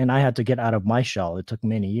 And I had to get out of my shell. It took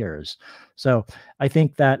many years. So I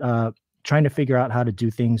think that trying to figure out how to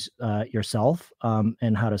do things yourself,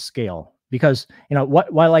 and how to scale, because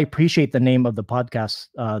while I appreciate the name of the podcast,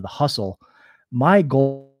 the hustle, my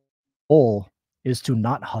goal is to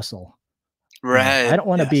not hustle. I Right. don't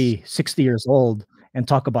want to Yes. be 60 years old and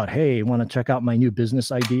talk about, hey, want to check out my new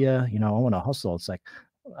business idea? I want to hustle. It's like,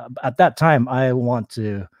 at that time, I want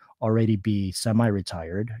to already be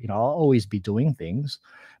semi-retired. I'll always be doing things,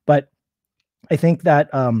 but I think that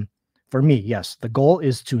for me, yes, the goal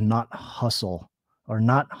is to not hustle, or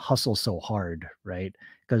not hustle so hard, right?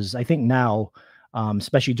 Because I think now,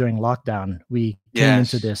 especially during lockdown, we came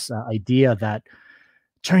into Yes. this idea that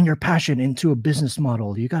turn your passion into a business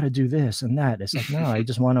model. You got to do this and that. It's like, no, I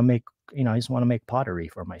just want to make pottery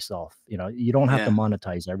for myself. You don't have to Yeah.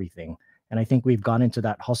 monetize everything. And I think we've gone into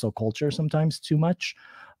that hustle culture sometimes too much.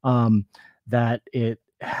 Um, that it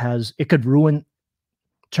could ruin.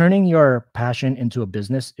 Turning your passion into a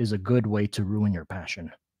business is a good way to ruin your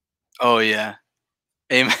passion. Oh yeah.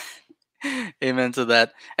 Amen. Amen to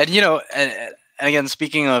that. And and again,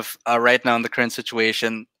 speaking of right now in the current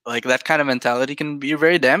situation, like that kind of mentality can be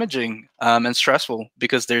very damaging and stressful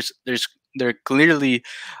because there are clearly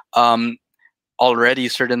um, already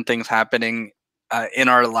certain things happening in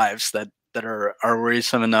our lives that are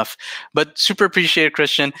worrisome enough. But super appreciate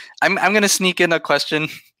Christian. I'm gonna sneak in a question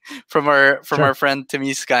from our Sure. friend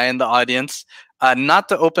Timmy Sky in the audience. Not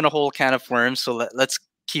to open a whole can of worms, so let's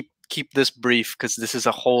keep this brief because this is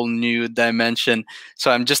a whole new dimension. So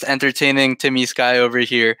I'm just entertaining Timmy Sky over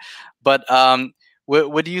here. But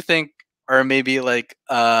what do you think are maybe like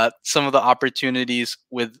some of the opportunities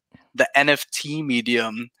with the NFT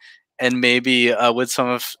medium and maybe with some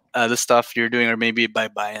of the stuff you're doing, or maybe by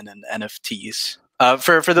buying in NFTs.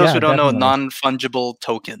 For those who Yeah, don't know, definitely. non fungible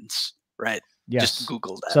tokens, right? Just Yes.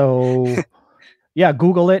 Google that. So yeah,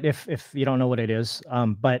 Google it if you don't know what it is.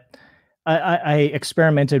 But I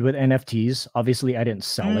experimented with NFTs. Obviously, I didn't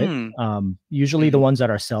sell it. Mm, Usually, the hmm. ones that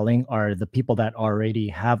are selling are the people that already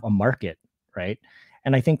have a market, right?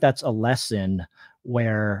 And I think that's a lesson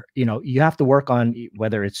where you have to work on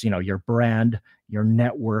whether it's your brand, your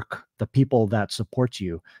network, the people that support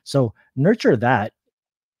you. So nurture that.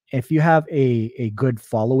 If you have a good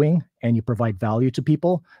following and you provide value to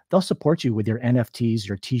people, they'll support you with your NFTs,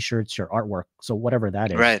 your T-shirts, your artwork, so whatever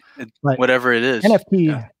that is. Right. But Whatever it is. NFT,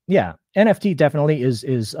 Yeah. yeah, NFT definitely is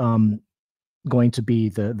going to be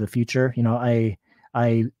the future.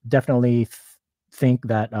 I definitely think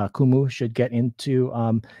that Kumu should get into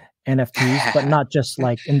NFTs, but not just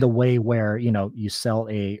like in the way where you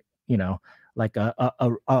sell you know like a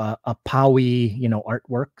Powie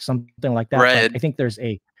artwork, something like that. But I Right. think there's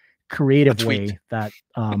a A creative tweet. way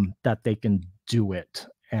that they can do it.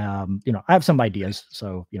 I have some ideas,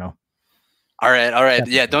 so. All right.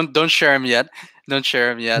 Yeah, Definitely. don't share them yet. Don't share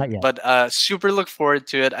them yet. Not yet. But super look forward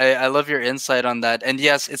to it. I love your insight on that. And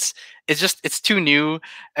yes, it's too new,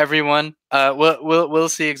 everyone. We'll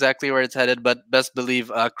see exactly where it's headed, but best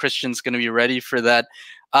believe Christian's gonna be ready for that.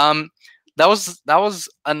 Um that was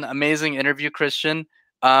an amazing interview, Christian.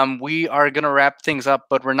 We are gonna wrap things up,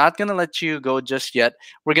 but we're not gonna let you go just yet.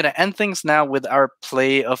 We're gonna end things now with our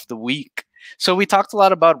play of the week. So we talked a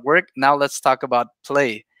lot about work. Now let's talk about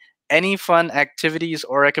play. Any fun activities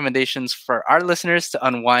or recommendations for our listeners to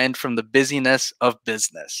unwind from the busyness of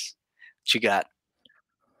business? What you got?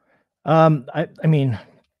 I mean,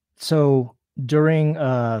 so during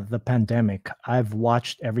the pandemic, I've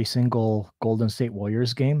watched every single Golden State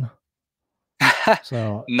Warriors game.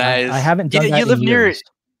 So I Nice. haven't Yeah, done that in years.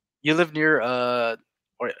 you live near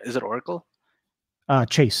or is it Oracle?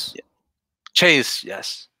 Chase. Yeah. Chase,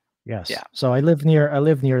 yes. Yes. Yeah. So I live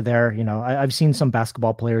near there. You know, I've seen some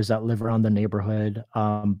basketball players that live around the neighborhood.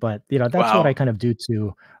 But you know, that's what I Wow. kind of do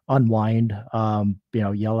to unwind. You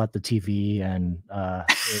know, yell at the TV, and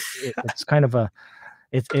it's kind of a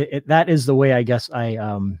that is the way I guess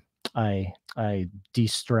I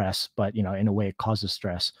de-stress, but you know, in a way it causes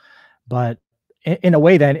stress. But in a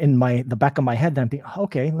way, then in my the back of my head, then I'm thinking,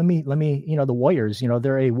 okay, let me, you know, the Warriors, you know,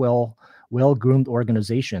 they're a well-groomed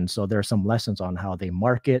organization. So there are some lessons on how they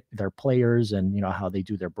market their players and, you know, how they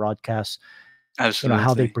do their broadcasts, you know,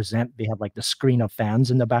 how they Absolutely. present. They have like the screen of fans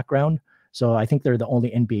in the background. So I think they're the only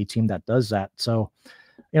NBA team that does that. So,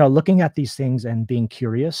 you know, looking at these things and being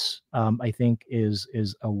curious, I think is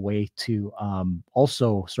a way to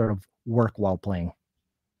also sort of work while playing.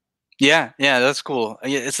 Yeah, yeah, that's cool.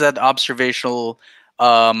 It's that observational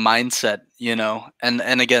mindset,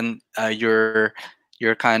 and again,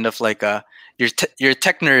 you're kind of like your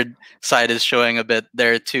tech nerd side is showing a bit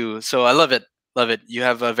there too. So I love it, love it. You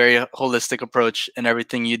have a very holistic approach in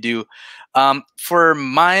everything you do. For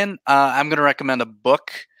mine, I'm gonna recommend a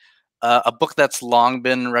book that's long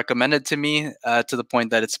been recommended to me, to the point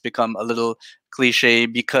that it's become a little cliche,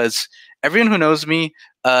 because everyone who knows me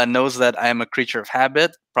knows that I am a creature of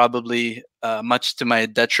habit, probably much to my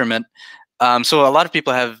detriment. So a lot of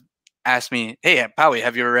people have asked me, "Hey, Powie,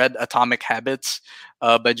 have you read Atomic Habits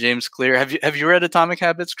by James Clear? Have you read Atomic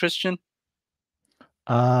Habits, Christian?"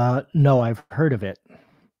 No, I've heard of it.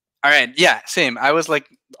 All right, yeah, same. I was like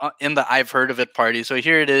in the I've heard of it party. So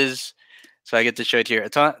here it is. So I get to show it here.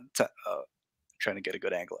 Trying to get a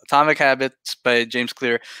good angle. Atomic Habits by James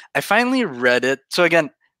Clear. I finally read it. So again,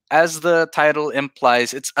 as the title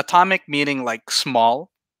implies, it's atomic meaning like small,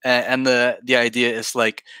 and the idea is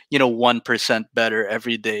like 1% better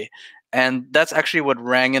every day. And that's actually what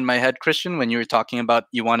rang in my head, Christian, when you were talking about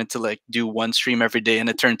you wanted to like do one stream every day, and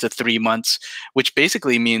it turned to 3 months, which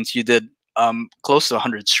basically means you did close to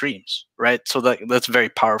 100 streams, right? So that's very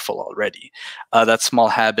powerful already. That small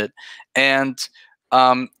habit. And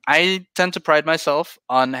I tend to pride myself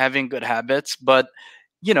on having good habits, but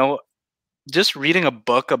you know, just reading a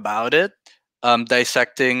book about it,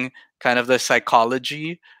 dissecting kind of the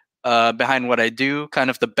psychology behind what I do, kind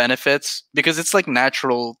of the benefits, because it's like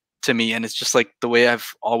natural to me, and it's just like the way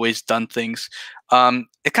I've always done things.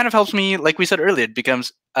 It kind of helps me, like we said earlier, it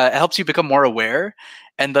helps you become more aware,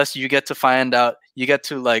 and thus you get to find out, you get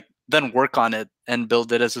to like then work on it and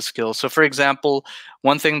build it as a skill. So, for example,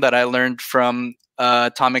 one thing that I learned from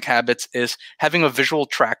Atomic Habits is having a visual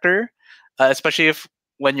tracker, especially if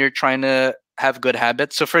when you're trying to have good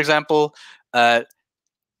habits. So, for example, uh,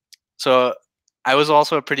 so I was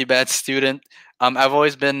also a pretty bad student. I've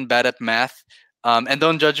always been bad at math. And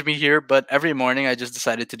don't judge me here, but every morning I just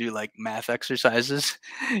decided to do like math exercises.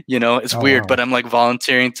 It's Oh weird, but wow. I'm like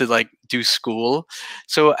volunteering to like do school.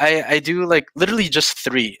 So I do like literally just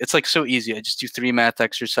three. It's like so easy. I just do three math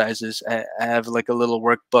exercises. I have like a little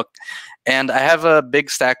workbook, and I have a big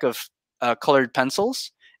stack of colored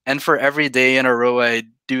pencils. And for every day in a row I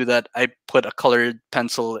do that, I put a colored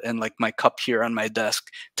pencil in like my cup here on my desk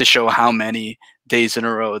to show how many days in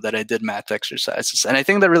a row that I did math exercises. And I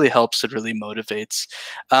think that really helps. It really motivates.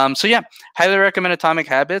 So yeah, highly recommend Atomic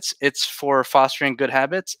Habits. It's for fostering good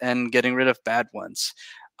habits and getting rid of bad ones.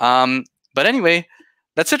 But anyway,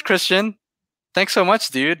 that's it, Christian. Thanks so much,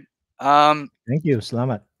 dude. Um, Thank you.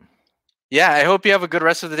 Salamat. yeah, I hope you have a good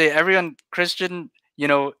rest of the day. Everyone, Christian,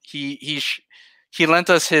 he lent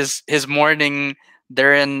us his morning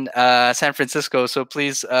there in San Francisco. So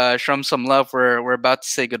please show him some love. We're about to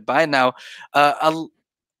say goodbye now.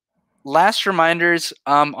 Last reminders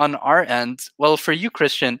on our end. Well, for you,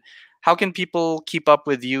 Christian, how can people keep up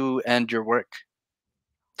with you and your work?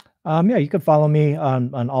 Yeah, you can follow me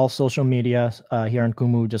on all social media here in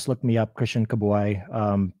Kumu. Just look me up, Kristian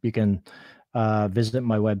Kabuay. You can visit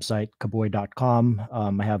my website,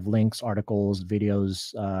 kabuay.com. I have links, articles,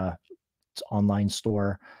 videos, it's online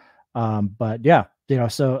store. But yeah,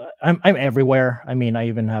 so I'm everywhere. I mean, I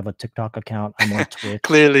even have a TikTok account. I'm on Twitch,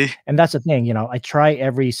 Clearly. and that's the thing. I try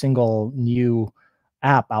every single new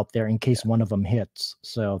app out there in case one of them hits.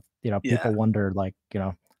 So Yeah. people wonder, like,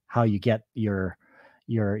 how you get your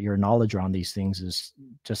knowledge around these things is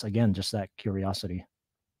just, again, just that curiosity.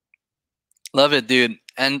 Love it, dude.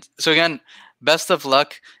 And so again, best of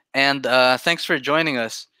luck, and thanks for joining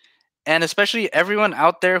us. And especially everyone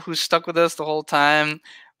out there who's stuck with us the whole time.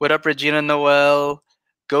 What up, Regina Noel?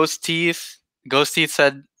 Ghost Teeth. Ghost Teeth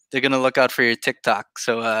said they're gonna look out for your TikTok.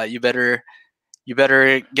 So you better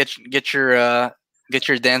get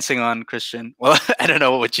your dancing on, Christian. Well, I don't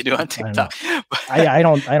know what you do on I don't know. TikTok.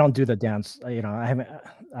 I don't do the dance. I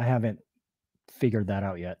haven't figured that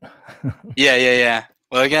out yet. Yeah, yeah, yeah.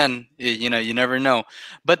 Well, again, you never know.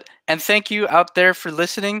 And thank you out there for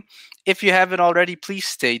listening. If you haven't already, please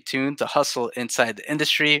stay tuned to Hustle Inside the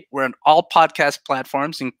Industry. We're on all podcast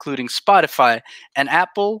platforms, including Spotify and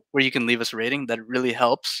Apple, where you can leave us a rating. That really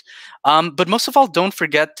helps. But most of all, don't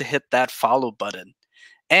forget to hit that follow button.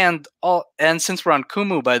 And since we're on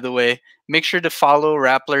Kumu, by the way, make sure to follow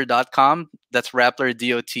Rappler.com. That's Rappler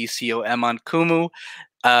DOTCOM on Kumu.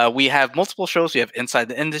 We have multiple shows. We have Inside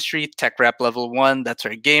the Industry, Tech Rap Level 1. That's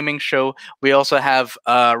our gaming show. We also have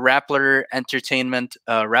Rappler Entertainment,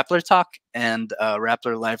 Rappler Talk, and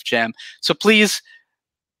Rappler Live Jam. So please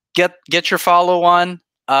get your follow on.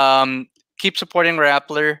 Keep supporting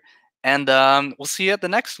Rappler, and we'll see you at the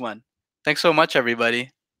next one. Thanks so much,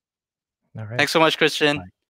 everybody. All right. Thanks so much, Christian. Bye.